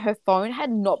 unfortunately, her phone had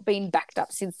not been backed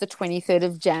up since the 23rd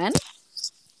of Jan.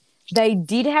 They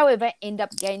did, however, end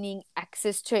up gaining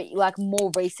access to, like,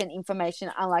 more recent information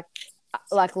on,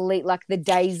 like the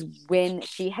days when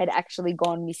she had actually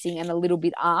gone missing and a little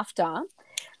bit after.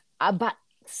 But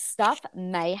stuff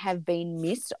may have been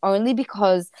missed only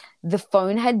because the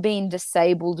phone had been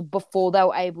disabled before they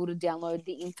were able to download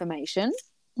the information.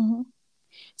 Mm-hmm.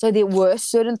 So there were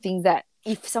certain things that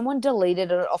if someone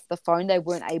deleted it off the phone, they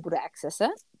weren't able to access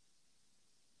it.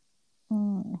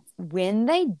 When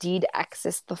they did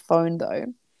access the phone,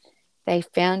 though, they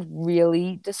found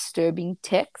really disturbing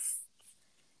texts.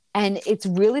 And it's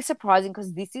really surprising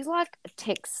because this is like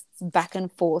texts back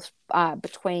and forth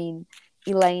between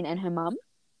Elaine and her mum.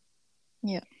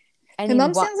 Yeah. And Her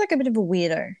mum sounds like a bit of a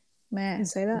weirdo. May I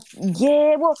say that?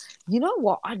 Yeah, well, you know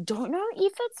what? I don't know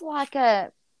if it's like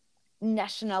a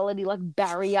nationality, like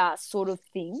barrier sort of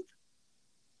thing.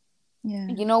 Yeah.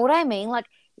 You know what I mean? Like,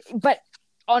 but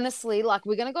honestly, like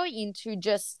we're going to go into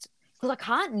just because I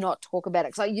can't not talk about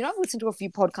it. So, you know, I've listened to a few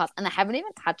podcasts and I haven't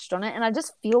even touched on it. And I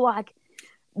just feel like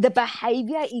the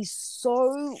behavior is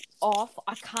so off.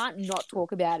 I can't not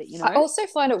talk about it, you know? I also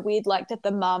find it weird, like, that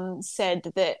the mum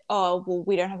said that, oh, well,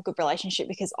 we don't have a good relationship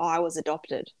because I was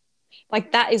adopted.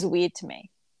 Like, that is weird to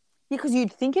me. Because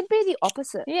you'd think it'd be the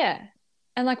opposite. Yeah.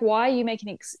 And, like, why are you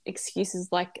making excuses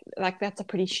like that's a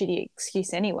pretty shitty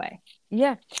excuse anyway?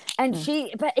 Yeah. And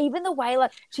but even the way,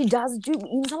 like, she does do,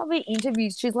 in some of her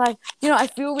interviews, she's like, you know, I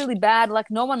feel really bad. Like,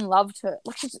 no one loved her.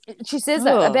 Like, she says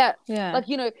that about, like,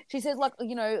 you know, she says, like,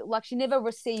 you know, like, she never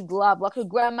received love. Like, her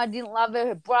grandma didn't love her.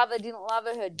 Her brother didn't love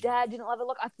her. Her dad didn't love her.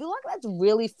 Like, I feel like that's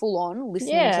really full on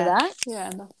listening to that.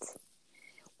 Yeah. That's...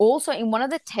 Also, in one of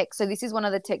the texts, so this is one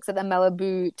of the texts that the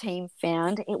Malibu team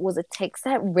found, it was a text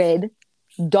that read,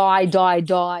 die, die,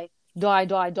 die, die,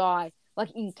 die, die,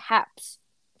 like in caps.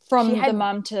 From the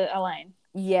mum to Elaine?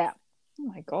 Yeah. Oh,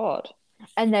 my God.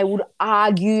 And they would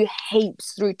argue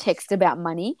heaps through text about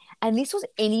money. And this was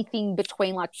anything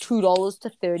between like $2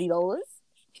 to $30.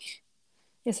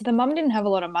 Yeah, so the mum didn't have a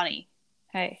lot of money.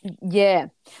 Hey. Yeah.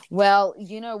 Well,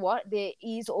 you know what? There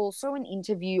is also an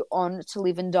interview on To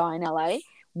Live and Die in LA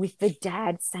with the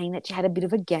dad saying that she had a bit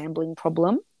of a gambling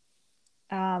problem.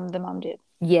 The mum did.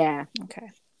 Yeah. Okay.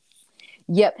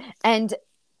 Yep. And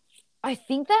I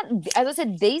think that, as I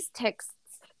said, these texts,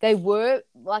 they were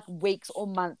like weeks or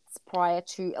months prior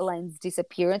to Elaine's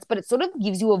disappearance, but it sort of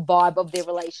gives you a vibe of their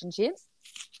relationship.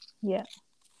 Yeah.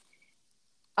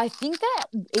 I think that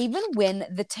even when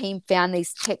the team found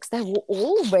these texts, they were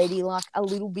already like a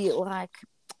little bit like,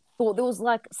 thought there was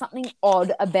like something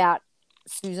odd about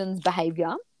Susan's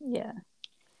behavior. Yeah.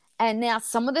 And now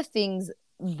some of the things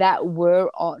that were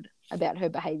odd about her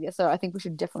behavior. So I think we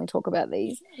should definitely talk about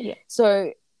these. Yeah.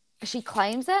 So she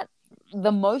claims that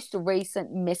the most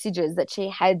recent messages that she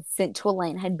had sent to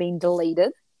Elaine had been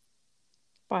deleted.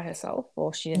 By herself?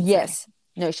 Or she didn't Yes. say?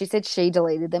 No, she said she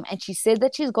deleted them. And she said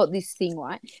that she's got this thing,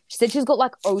 right? She said she's got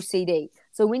like OCD.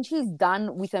 So when she's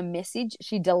done with a message,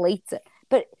 she deletes it.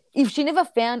 But if she never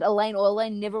found Elaine or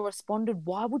Elaine never responded,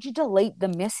 why would you delete the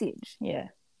message? Yeah.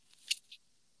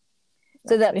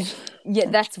 So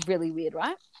that's really weird,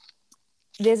 right?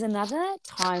 There's another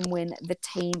time when the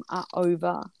team are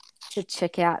over to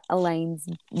check out Elaine's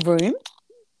room,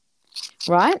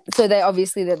 right? So they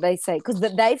obviously that they say, because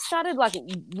they've started like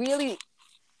really,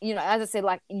 you know, as I said,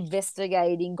 like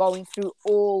investigating, going through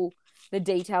all the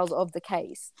details of the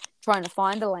case, trying to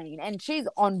find Elaine, and she's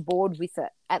on board with it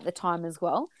at the time as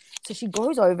well. So she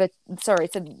goes over, so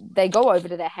they go over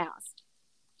to their house.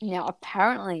 Now,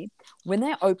 apparently, when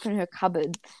they open her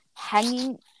cupboard,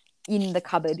 hanging in the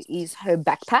cupboard is her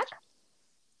backpack.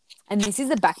 And this is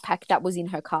the backpack that was in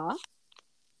her car.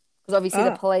 Because obviously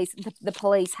the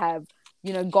police have,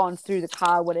 you know, gone through the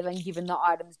car, whatever, and given the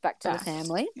items back to the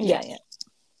family. Yeah.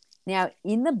 Now,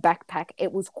 in the backpack,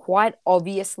 it was quite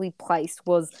obviously placed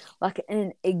was like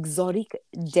an exotic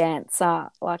dancer,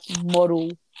 like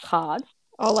model card.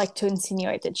 Oh, like to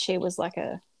insinuate that she was like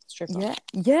a stripper.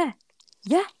 Yeah.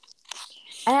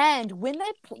 And when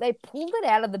they pulled it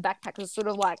out of the backpack, it was sort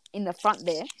of like in the front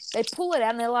there, they pull it out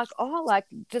and they're like, oh, like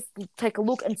just take a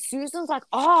look. And Susan's like,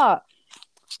 oh,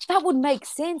 that would make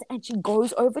sense. And she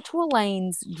goes over to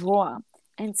Elaine's drawer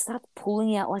and starts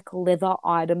pulling out like leather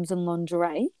items and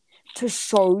lingerie to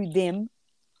show them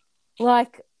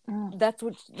like that's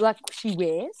what like she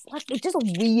wears. Like it's just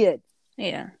weird.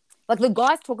 Yeah. Like the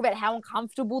guys talk about how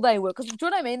uncomfortable they were because do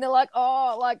you know what I mean? They're like,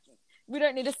 oh, like we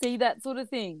don't need to see that sort of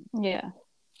thing. Yeah.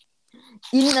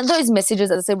 In those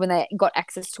messages, as I said, when they got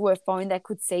access to her phone, they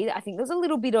could see that. I think there was a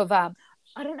little bit of I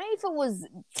don't know if it was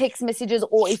text messages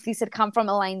or if this had come from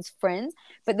Elaine's friends,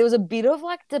 but there was a bit of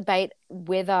like debate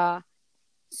whether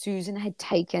Susan had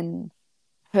taken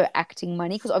her acting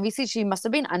money because obviously she must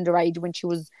have been underage when she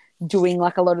was doing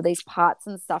like a lot of these parts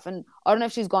and stuff. And I don't know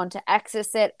if she's gone to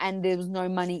access it and there was no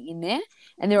money in there.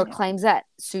 And there are claims that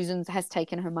Susan has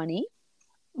taken her money.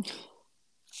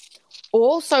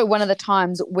 Also, one of the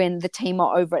times when the team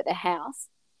are over at the house,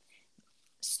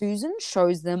 Susan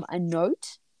shows them a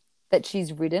note that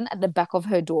she's written at the back of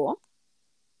her door.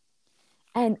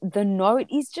 And the note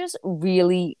is just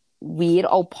really weird.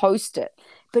 I'll post it.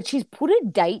 But she's put a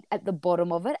date at the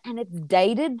bottom of it, and it's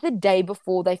dated the day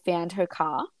before they found her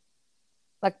car.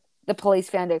 Like, the police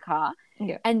found her car.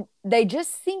 Yeah. And they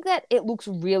just think that it looks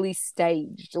really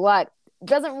staged. Like, it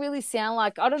doesn't really sound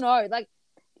like, I don't know, like,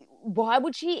 why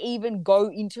would she even go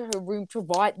into her room to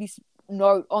write this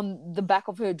note on the back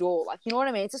of her door? Like, you know what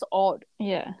I mean? It's just odd.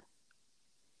 Yeah.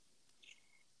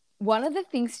 One of the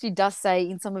things she does say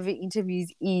in some of her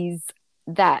interviews is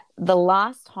that the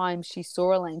last time she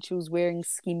saw Elaine, she was wearing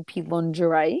skimpy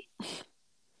lingerie.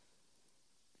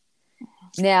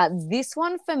 Now, this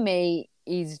one for me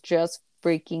is just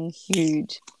freaking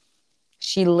huge.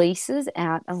 She leases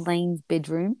out Elaine's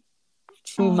bedroom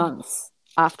 2 months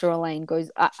after Elaine's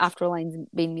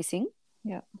been missing.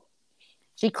 Yeah.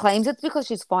 She claims it's because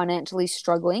she's financially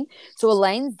struggling. So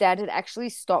Elaine's dad had actually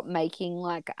stopped making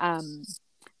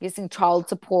guessing child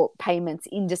support payments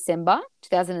in December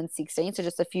 2016, so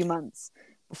just a few months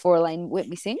before Elaine went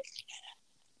missing.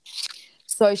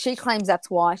 So she claims that's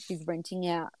why she's renting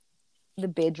out the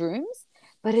bedrooms,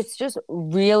 but it's just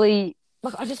really,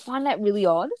 like, I just find that really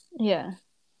odd. Yeah.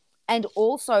 And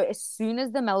also, as soon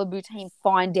as the Malibu team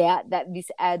find out that this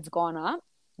ad's gone up,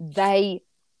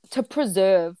 to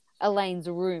preserve Elaine's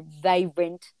room, they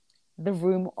rent the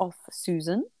room off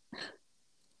Susan.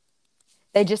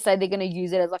 They just say they're going to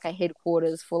use it as like a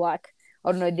headquarters for, like,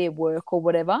 I don't know, their work or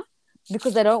whatever,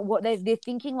 because they don't what they're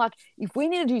thinking, like, if we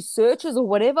need to do searches or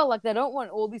whatever, like, they don't want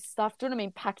all this stuff, do you know what I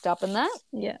mean, packed up in that.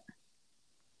 Yeah.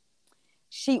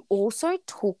 She also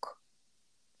took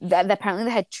that apparently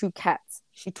they had 2 cats.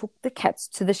 She took the cats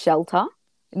to the shelter,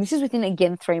 and this is within,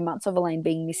 again, 3 months of Elaine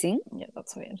being missing. Yeah,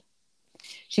 that's weird.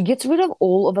 She gets rid of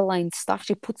all of Elaine's stuff.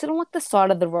 She puts it on, like, the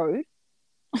side of the road.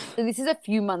 So this is a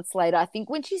few months later. I think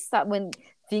when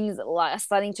things like are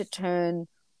starting to turn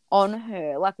on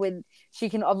her, like when she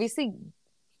can obviously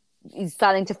is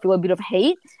starting to feel a bit of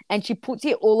heat, and she puts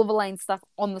all of Elaine's stuff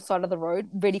on the side of the road,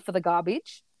 ready for the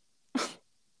garbage.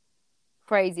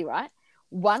 Crazy, right?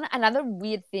 Another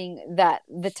weird thing that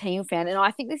the team found, and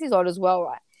I think this is odd as well,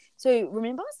 right? So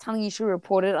remember I was telling you she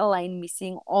reported Elaine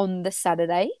missing on the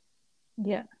Saturday?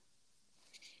 Yeah.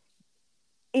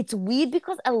 It's weird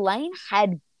because Elaine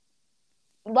had,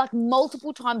 like,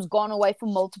 multiple times gone away for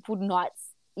multiple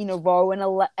nights in a row,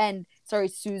 and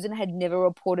Susan had never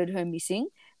reported her missing,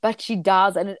 but she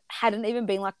does, and it hadn't even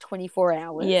been like 24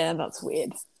 hours. Yeah, that's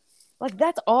weird. Like,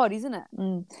 that's odd, isn't it?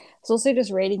 It's also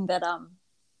just reading that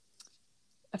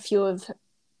a few of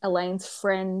Elaine's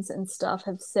friends and stuff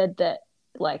have said that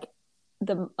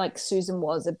Susan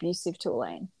was abusive to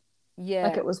Elaine. Yeah,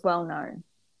 like, it was well known.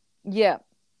 Yeah.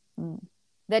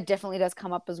 That definitely does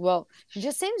come up as well. She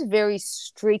just seems very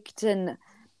strict, and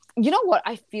you know what?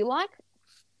 I feel like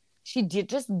she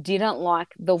didn't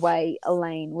like the way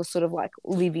Elaine was sort of like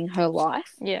living her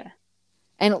life. Yeah.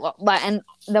 And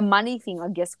the money thing, I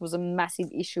guess, was a massive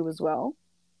issue as well.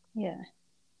 Yeah.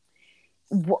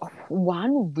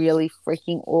 One really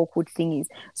freaking awkward thing is,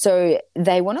 so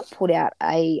they want to put out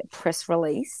a press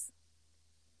release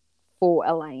for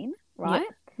Elaine, right?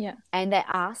 Yeah. And they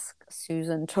ask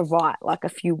Susan to write like a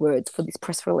few words for this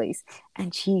press release,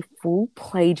 and she full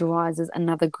plagiarizes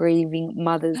another grieving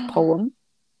mother's poem.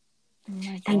 Oh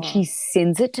my God. And she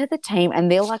sends it to the team, and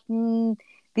they're like,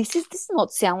 this does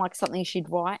not sound like something she'd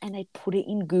write. And they put it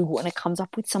in Google, and it comes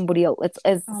up with somebody else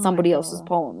as somebody else's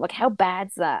poem. Like, how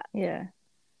bad's that? Yeah.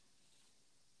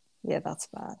 Yeah, that's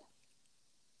bad.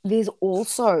 There's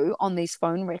also, on these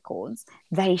phone records,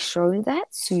 they show that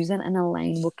Susan and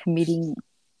Elaine were committing,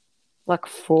 like,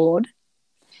 fraud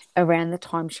around the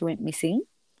time she went missing.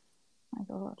 Oh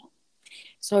my God.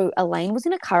 So Elaine was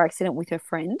in a car accident with her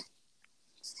friend,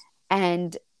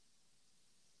 and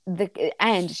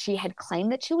she had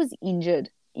claimed that she was injured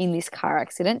in this car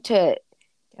accident to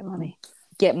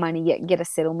get money, get a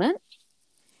settlement.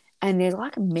 And there's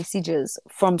like messages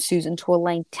from Susan to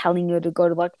Elaine telling her to go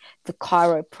to like the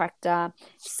chiropractor,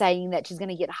 saying that she's going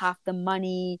to get half the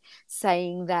money,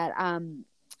 saying that,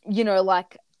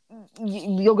 like,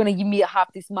 you're going to give me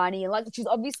half this money. And like, she's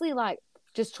obviously like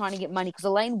just trying to get money, because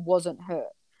Elaine wasn't hurt.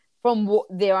 From what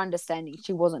their understanding,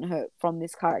 she wasn't hurt from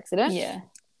this car accident. Yeah.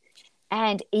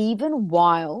 And even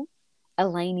while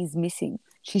Elaine is missing,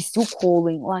 she's still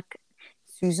calling, like,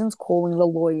 Susan's calling the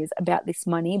lawyers about this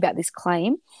money, about this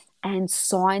claim, and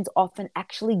signs off and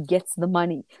actually gets the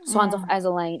money. Signs off as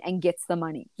Elaine and gets the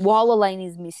money while Elaine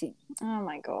is missing. Oh,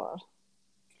 my God.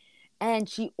 And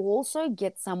she also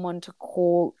gets someone to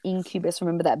call Incubus,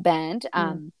 remember that band,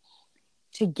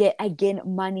 to get, again,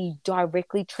 money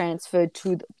directly transferred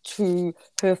to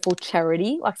her for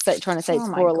charity. Like, trying to say it's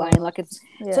for Elaine. Like, it's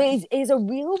so it's a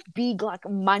real big, like,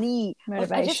 money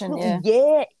motivation,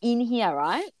 in here,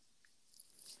 right?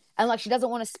 And, like, she doesn't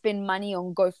want to spend money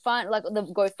on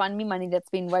the GoFundMe money that's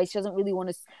been raised. She doesn't really want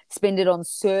to spend it on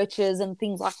searches and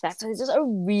things like that. So it's just a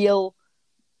real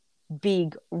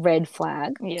big red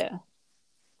flag. Yeah.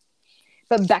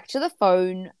 But back to the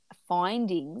phone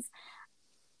findings.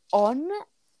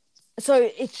 So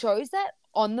it shows that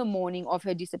on the morning of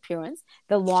her disappearance,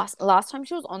 the last time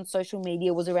she was on social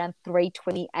media was around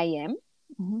 3:20 a.m.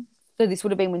 Mm-hmm. So this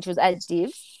would have been when she was at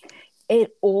Divs.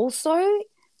 It also,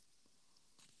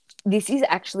 this is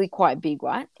actually quite big,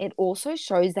 right? It also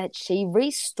shows that she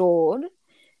restored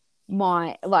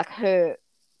her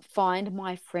Find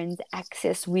My Friends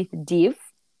access with Div.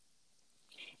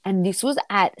 And this was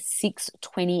at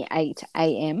 6:28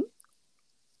 a.m.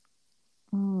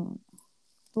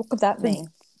 What could that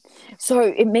mean? So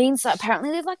it means that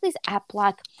apparently there's like this app,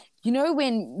 like, you know,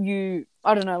 when you,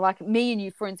 I don't know, like me and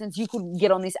you, for instance, you could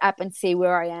get on this app and see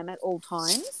where I am at all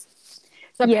times.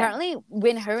 So apparently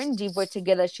when her and Div were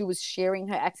together, she was sharing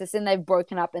her access, and they've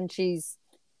broken up and she's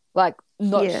like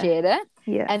not shared it.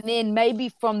 Yeah. And then maybe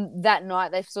from that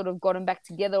night they've sort of gotten back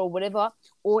together or whatever.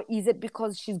 Or is it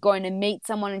because she's going to meet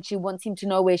someone and she wants him to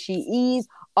know where she is?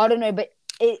 I don't know, but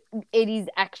it is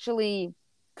actually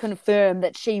confirmed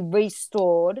that she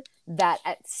restored that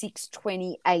at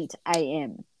 6:28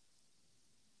 a.m.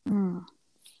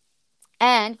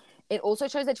 And it also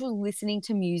shows that she was listening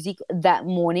to music that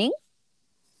morning,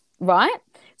 right?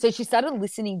 So she started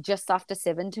listening just after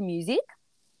 7 to music,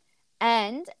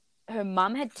 and her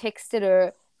mum had texted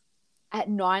her at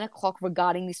 9 o'clock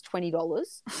regarding this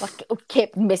 $20, like,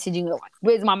 kept messaging her like,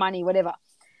 where's my money, whatever.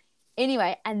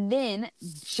 Anyway, and then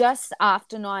just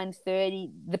after 9:30,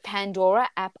 the Pandora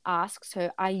app asks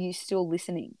her, are you still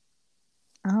listening?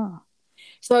 Oh.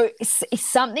 So it's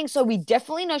something. So we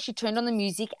definitely know she turned on the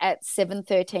music at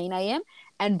 7:13 a.m.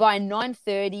 And by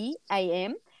 9:30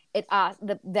 a.m.,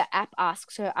 the app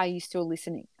asks her, are you still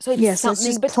listening? So it's something, it's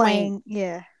just between. Playing.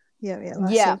 Yeah.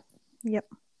 Yep.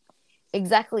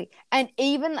 Exactly. And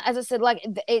even, as I said, like,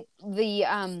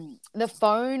 the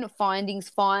phone findings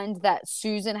find that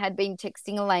Susan had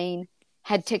texted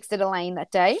Elaine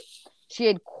that day. She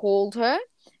had called her.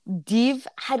 Div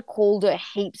had called her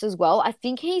heaps as well. I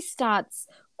think he starts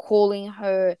calling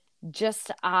her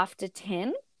just after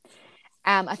 10.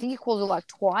 I think he calls her like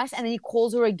twice, and then he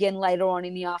calls her again later on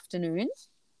in the afternoon.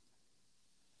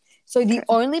 So the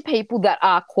only people that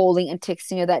are calling and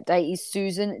texting her that day is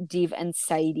Susan, Div, and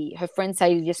Sadie. Her friend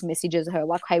Sadie just messages her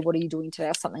like, hey, what are you doing today?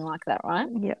 Or something like that, right?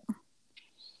 Yeah.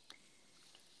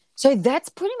 So that's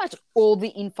pretty much all the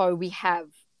info we have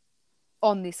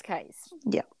on this case.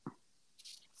 Yeah.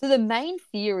 So the main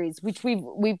theories, which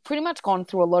we've pretty much gone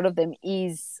through a lot of them,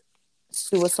 is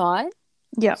suicide.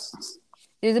 Yeah.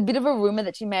 There's a bit of a rumor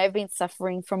that she may have been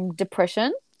suffering from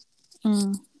depression.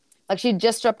 Like, she'd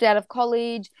just dropped out of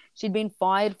college. She'd been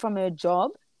fired from her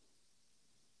job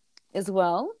as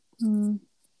well.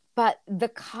 But the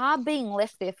car being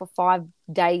left there for 5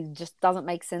 days just doesn't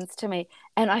make sense to me.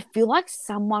 And I feel like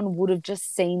someone would have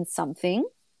just seen something.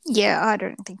 Yeah, I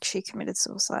don't think she committed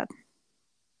suicide.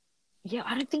 Yeah,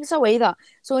 I don't think so either.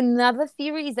 So another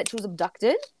theory is that she was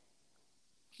abducted.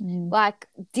 Like,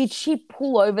 did she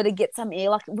pull over to get some air?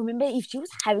 Like, remember, if she was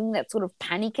having that sort of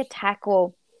panic attack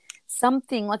or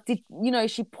something, like, did, you know,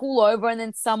 she pull over and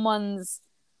then someone's,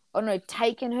 I don't know,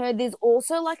 taken her? There's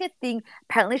also like a thing,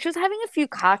 apparently she was having a few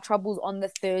car troubles on the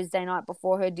Thursday night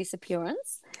before her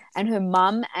disappearance, and her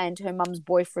mum and her mum's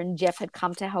boyfriend Jeff had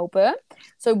come to help her.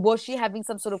 So was she having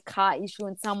some sort of car issue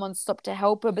and someone stopped to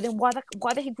help her? But then why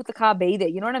the heck would the car be there?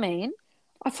 You know what I mean?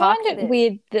 I find it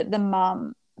weird that the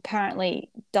mum apparently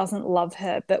doesn't love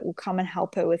her but will come and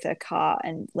help her with her car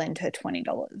and lend her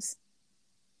 $20.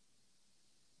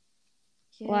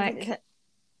 Like,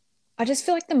 I just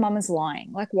feel like the mum is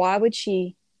lying. Like, why would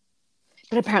she?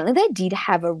 But apparently they did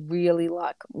have a really,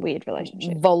 like, weird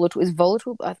relationship.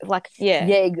 Volatile, like,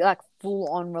 like, full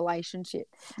on relationship.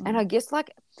 And I guess,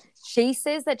 like, she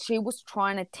says that she was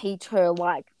trying to teach her,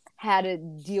 like, how to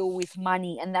deal with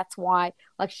money, and that's why,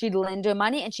 like, she'd lend her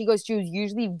money, and she goes, she was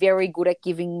usually very good at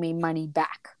giving me money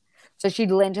back. So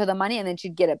she'd lend her the money and then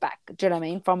she'd get it back. Do you know what I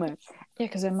mean? From her. Yeah,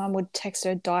 because her mum would text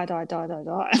her, die.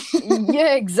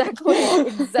 Yeah, exactly.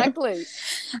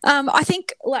 I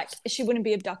think, like, she wouldn't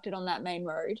be abducted on that main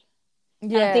road.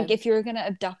 Yeah. And I think if you were going to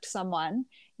abduct someone,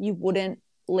 you wouldn't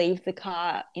leave the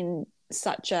car in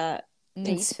such a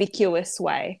conspicuous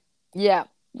way. Yeah.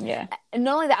 Yeah. And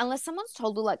not only that, unless someone's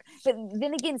told her, like, but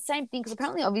then again, same thing, because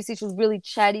apparently, obviously, she was really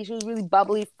chatty, she was really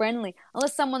bubbly, friendly.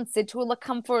 Unless someone said to her, like,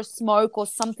 come for a smoke or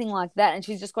something like that, and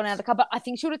she's just gone out of the car. But I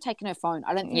think she would have taken her phone.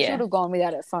 I don't think she would have gone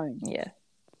without her phone. Yeah.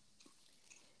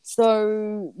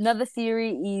 So another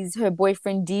theory is her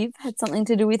boyfriend Div had something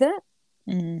to do with it.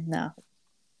 No.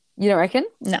 You don't reckon?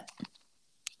 No.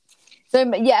 So,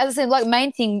 yeah, as I said, like,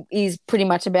 main thing is pretty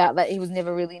much about that he was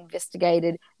never really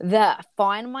investigated. The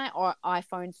Find My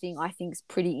iPhone thing, I think, is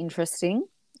pretty interesting.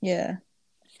 Yeah.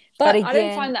 But again, I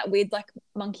don't find that weird. Like,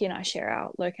 Monkey and I share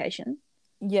our location.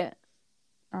 Yeah.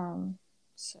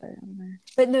 So, I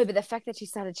don't know. But the fact that she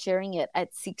started sharing it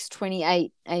at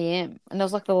 6:28 a.m. and that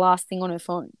was, like, the last thing on her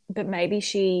phone. But maybe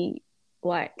she,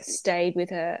 like, stayed with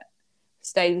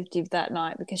Div that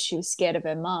night because she was scared of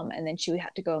her mum, and then she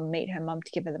had to go and meet her mum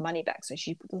to give her the money back. So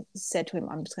she said to him,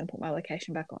 I'm just going to put my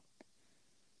location back on.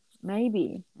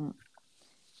 Maybe.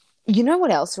 You know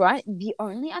what else, right? The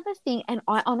only other thing, and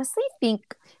I honestly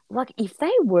think, like, if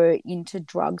they were into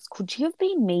drugs, could she have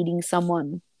been meeting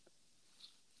someone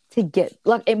to get,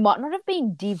 like, it might not have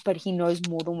been Div, but he knows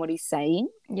more than what he's saying.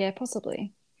 Yeah,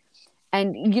 possibly.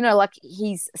 And, you know, like,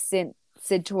 he's said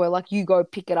to her, like, you go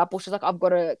pick it up, or she's like, I've got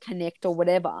to connect or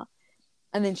whatever.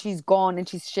 And then she's gone and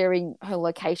she's sharing her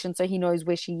location so he knows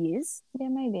where she is. Yeah,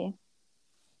 maybe.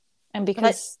 And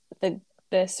because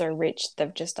they're so rich,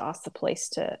 they've just asked the police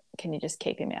can you just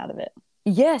keep him out of it?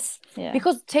 Yes. Yeah.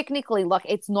 Because technically, like,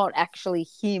 it's not actually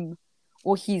him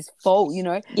or his fault, you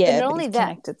know? Yeah, and not but only he's that,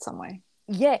 connected some way.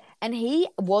 Yeah, and he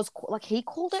was like, he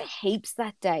called her heaps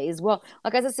that day as well.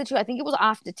 Like, as I said to you, I think it was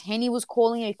after 10 he was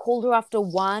calling her. He called her after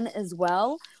 1 as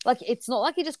well. Like, it's not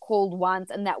like he just called once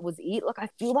and that was it. Like, I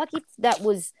feel like if that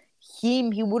was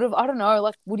him, he would have, I don't know,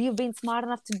 like, would he have been smart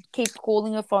enough to keep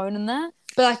calling her phone and that?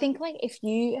 But I think, like, if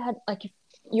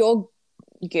your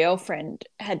girlfriend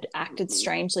had acted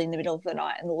strangely in the middle of the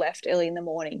night and left early in the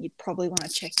morning, you'd probably want to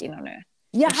check in on her.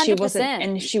 Yeah, 100%. 100%.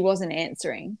 And if she wasn't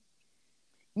answering.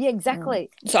 Yeah, exactly.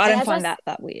 So I don't find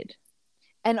that weird.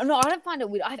 And no, I don't find it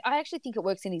weird. I actually think it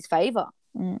works in his favor.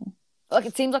 Like,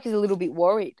 it seems like he's a little bit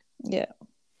worried. Yeah.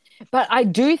 But I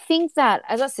do think that,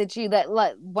 as I said to you, that,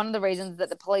 like, one of the reasons that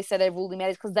the police said they've ruled him out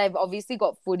is because they've obviously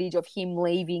got footage of him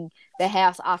leaving the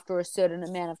house after a certain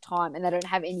amount of time, and they don't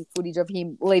have any footage of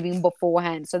him leaving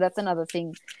beforehand. So that's another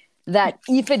thing that,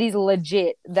 if it is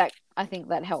legit, that I think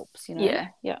that helps, you know? Yeah,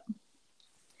 yeah.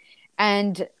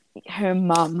 And her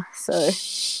mum, so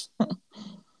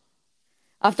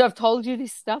after I've told you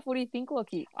this stuff, what do you think,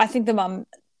 Lockie? I think the mum,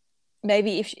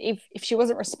 maybe if she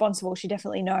wasn't responsible, she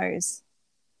definitely knows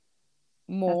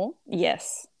more.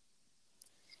 Yes.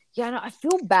 Yeah, no, I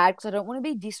feel bad because I don't want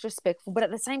to be disrespectful, but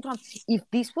at the same time, if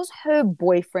this was her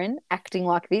boyfriend acting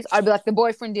like this, I'd be like, the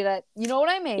boyfriend did it. You know what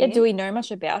I mean? Yeah. Do we know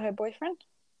much about her boyfriend?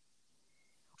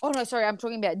 Oh no, sorry, I'm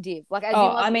talking about Div. Like,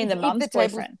 I mean the mum's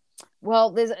boyfriend.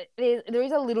 Well, there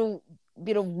is a little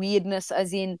bit of weirdness,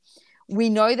 as in, we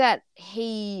know that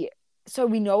so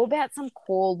we know about some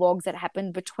call logs that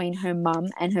happened between her mum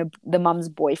and the mum's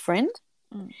boyfriend.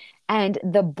 And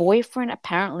the boyfriend,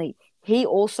 apparently, he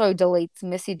also deletes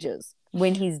messages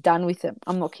when he's done with them.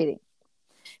 I'm not kidding.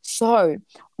 So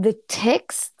the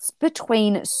texts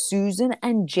between Susan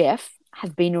and Jeff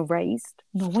have been erased.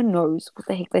 No one knows what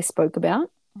the heck they spoke about.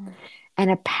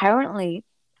 And apparently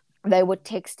they were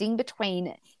texting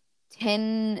between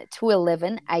 10 to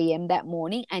 11 a.m. that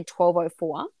morning and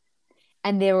 12:04,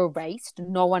 and they're erased.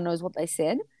 No one knows what they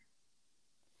said.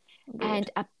 Weird. And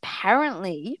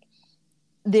apparently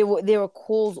there were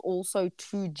calls also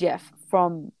to Jeff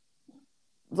from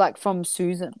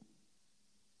Susan.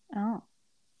 Oh.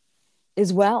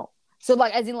 As well. So,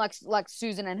 like, as in, like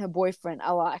Susan and her boyfriend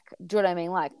are, like, do you know what I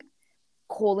mean? Like,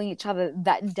 calling each other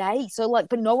that day. So, like,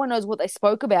 but no one knows what they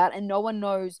spoke about and no one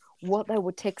knows what they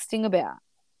were texting about.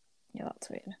 Yeah, that's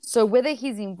weird. So whether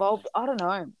he's involved, I don't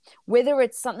know. Whether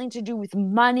it's something to do with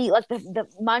money, like the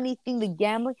money thing, the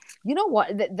gambling. You know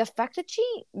what? The fact that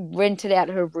she rented out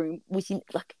her room within,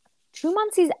 like, 2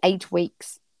 months is 8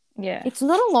 weeks. Yeah. It's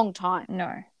not a long time.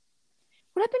 No.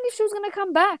 What happened if she was going to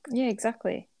come back? Yeah,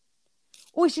 exactly.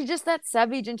 Or is she just that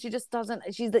savage and she's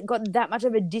got that much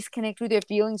of a disconnect with her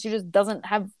feelings? She just doesn't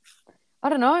have, I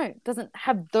don't know, doesn't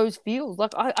have those feels.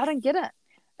 Like, I don't get it.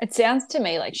 It sounds to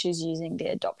me like she's using the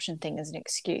adoption thing as an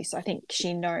excuse. I think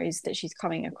she knows that she's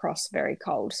coming across very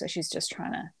cold, so she's just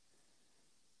trying to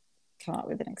come up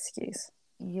with an excuse.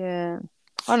 Yeah.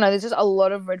 I don't know. There's just a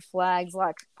lot of red flags.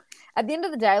 Like, at the end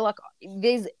of the day, like,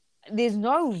 there's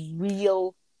no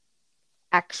real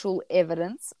actual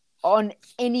evidence on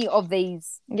any of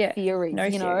these theories. No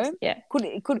you theories. know, Yeah,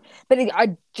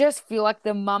 I just feel like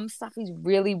the mum stuff is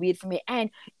really weird for me, and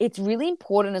it's really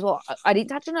important as well. I didn't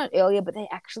touch on it earlier, but they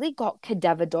actually got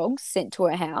cadaver dogs sent to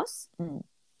her house.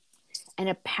 And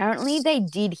apparently they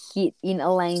did hit in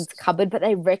Elaine's cupboard, but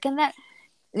they reckon that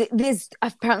there's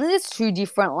 2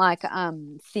 different like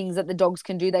things that the dogs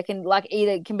can do. They can like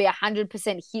either it can be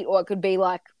 100% hit, or it could be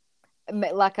like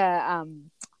a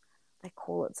they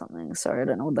call it something. Sorry, I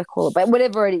don't know what they call it, but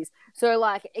whatever it is. So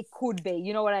like it could be,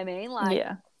 you know what I mean? Like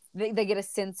they get a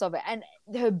sense of it. And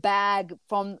her bag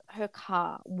from her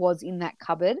car was in that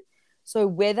cupboard. So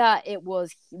whether it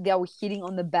was they were hitting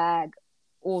on the bag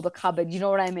or the cupboard, you know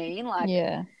what I mean? Like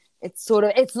it's not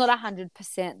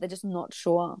 100%. They're just not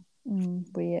sure.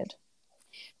 Weird.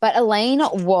 But Elaine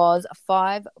was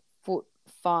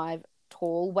 5'5"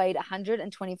 tall, weighed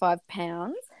 125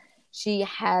 pounds. She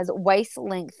has waist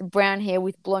length brown hair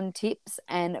with blonde tips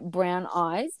and brown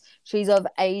eyes. She's of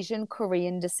Asian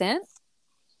Korean descent.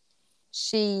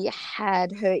 She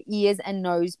had her ears and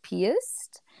nose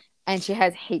pierced, and she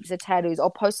has heaps of tattoos.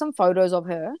 I'll post some photos of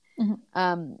her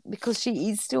because she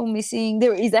is still missing.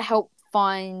 There is a Help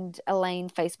Find Elaine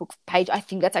Facebook page. I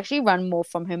think that's actually run more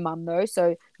from her mum though,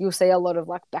 so you'll see a lot of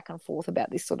like back and forth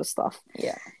about this sort of stuff.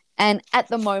 Yeah. And at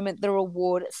the moment, the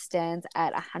reward stands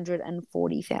at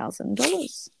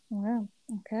 $140,000. Wow.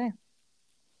 Okay.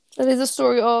 So there's a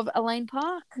story of Elaine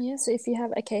Park. Yeah. So if you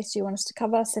have a case you want us to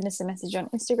cover, send us a message on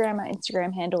Instagram. Our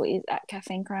Instagram handle is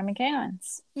 @Caffeine Crime and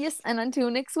Canines. Yes, and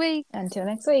until next week. Until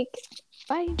next week.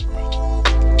 Bye.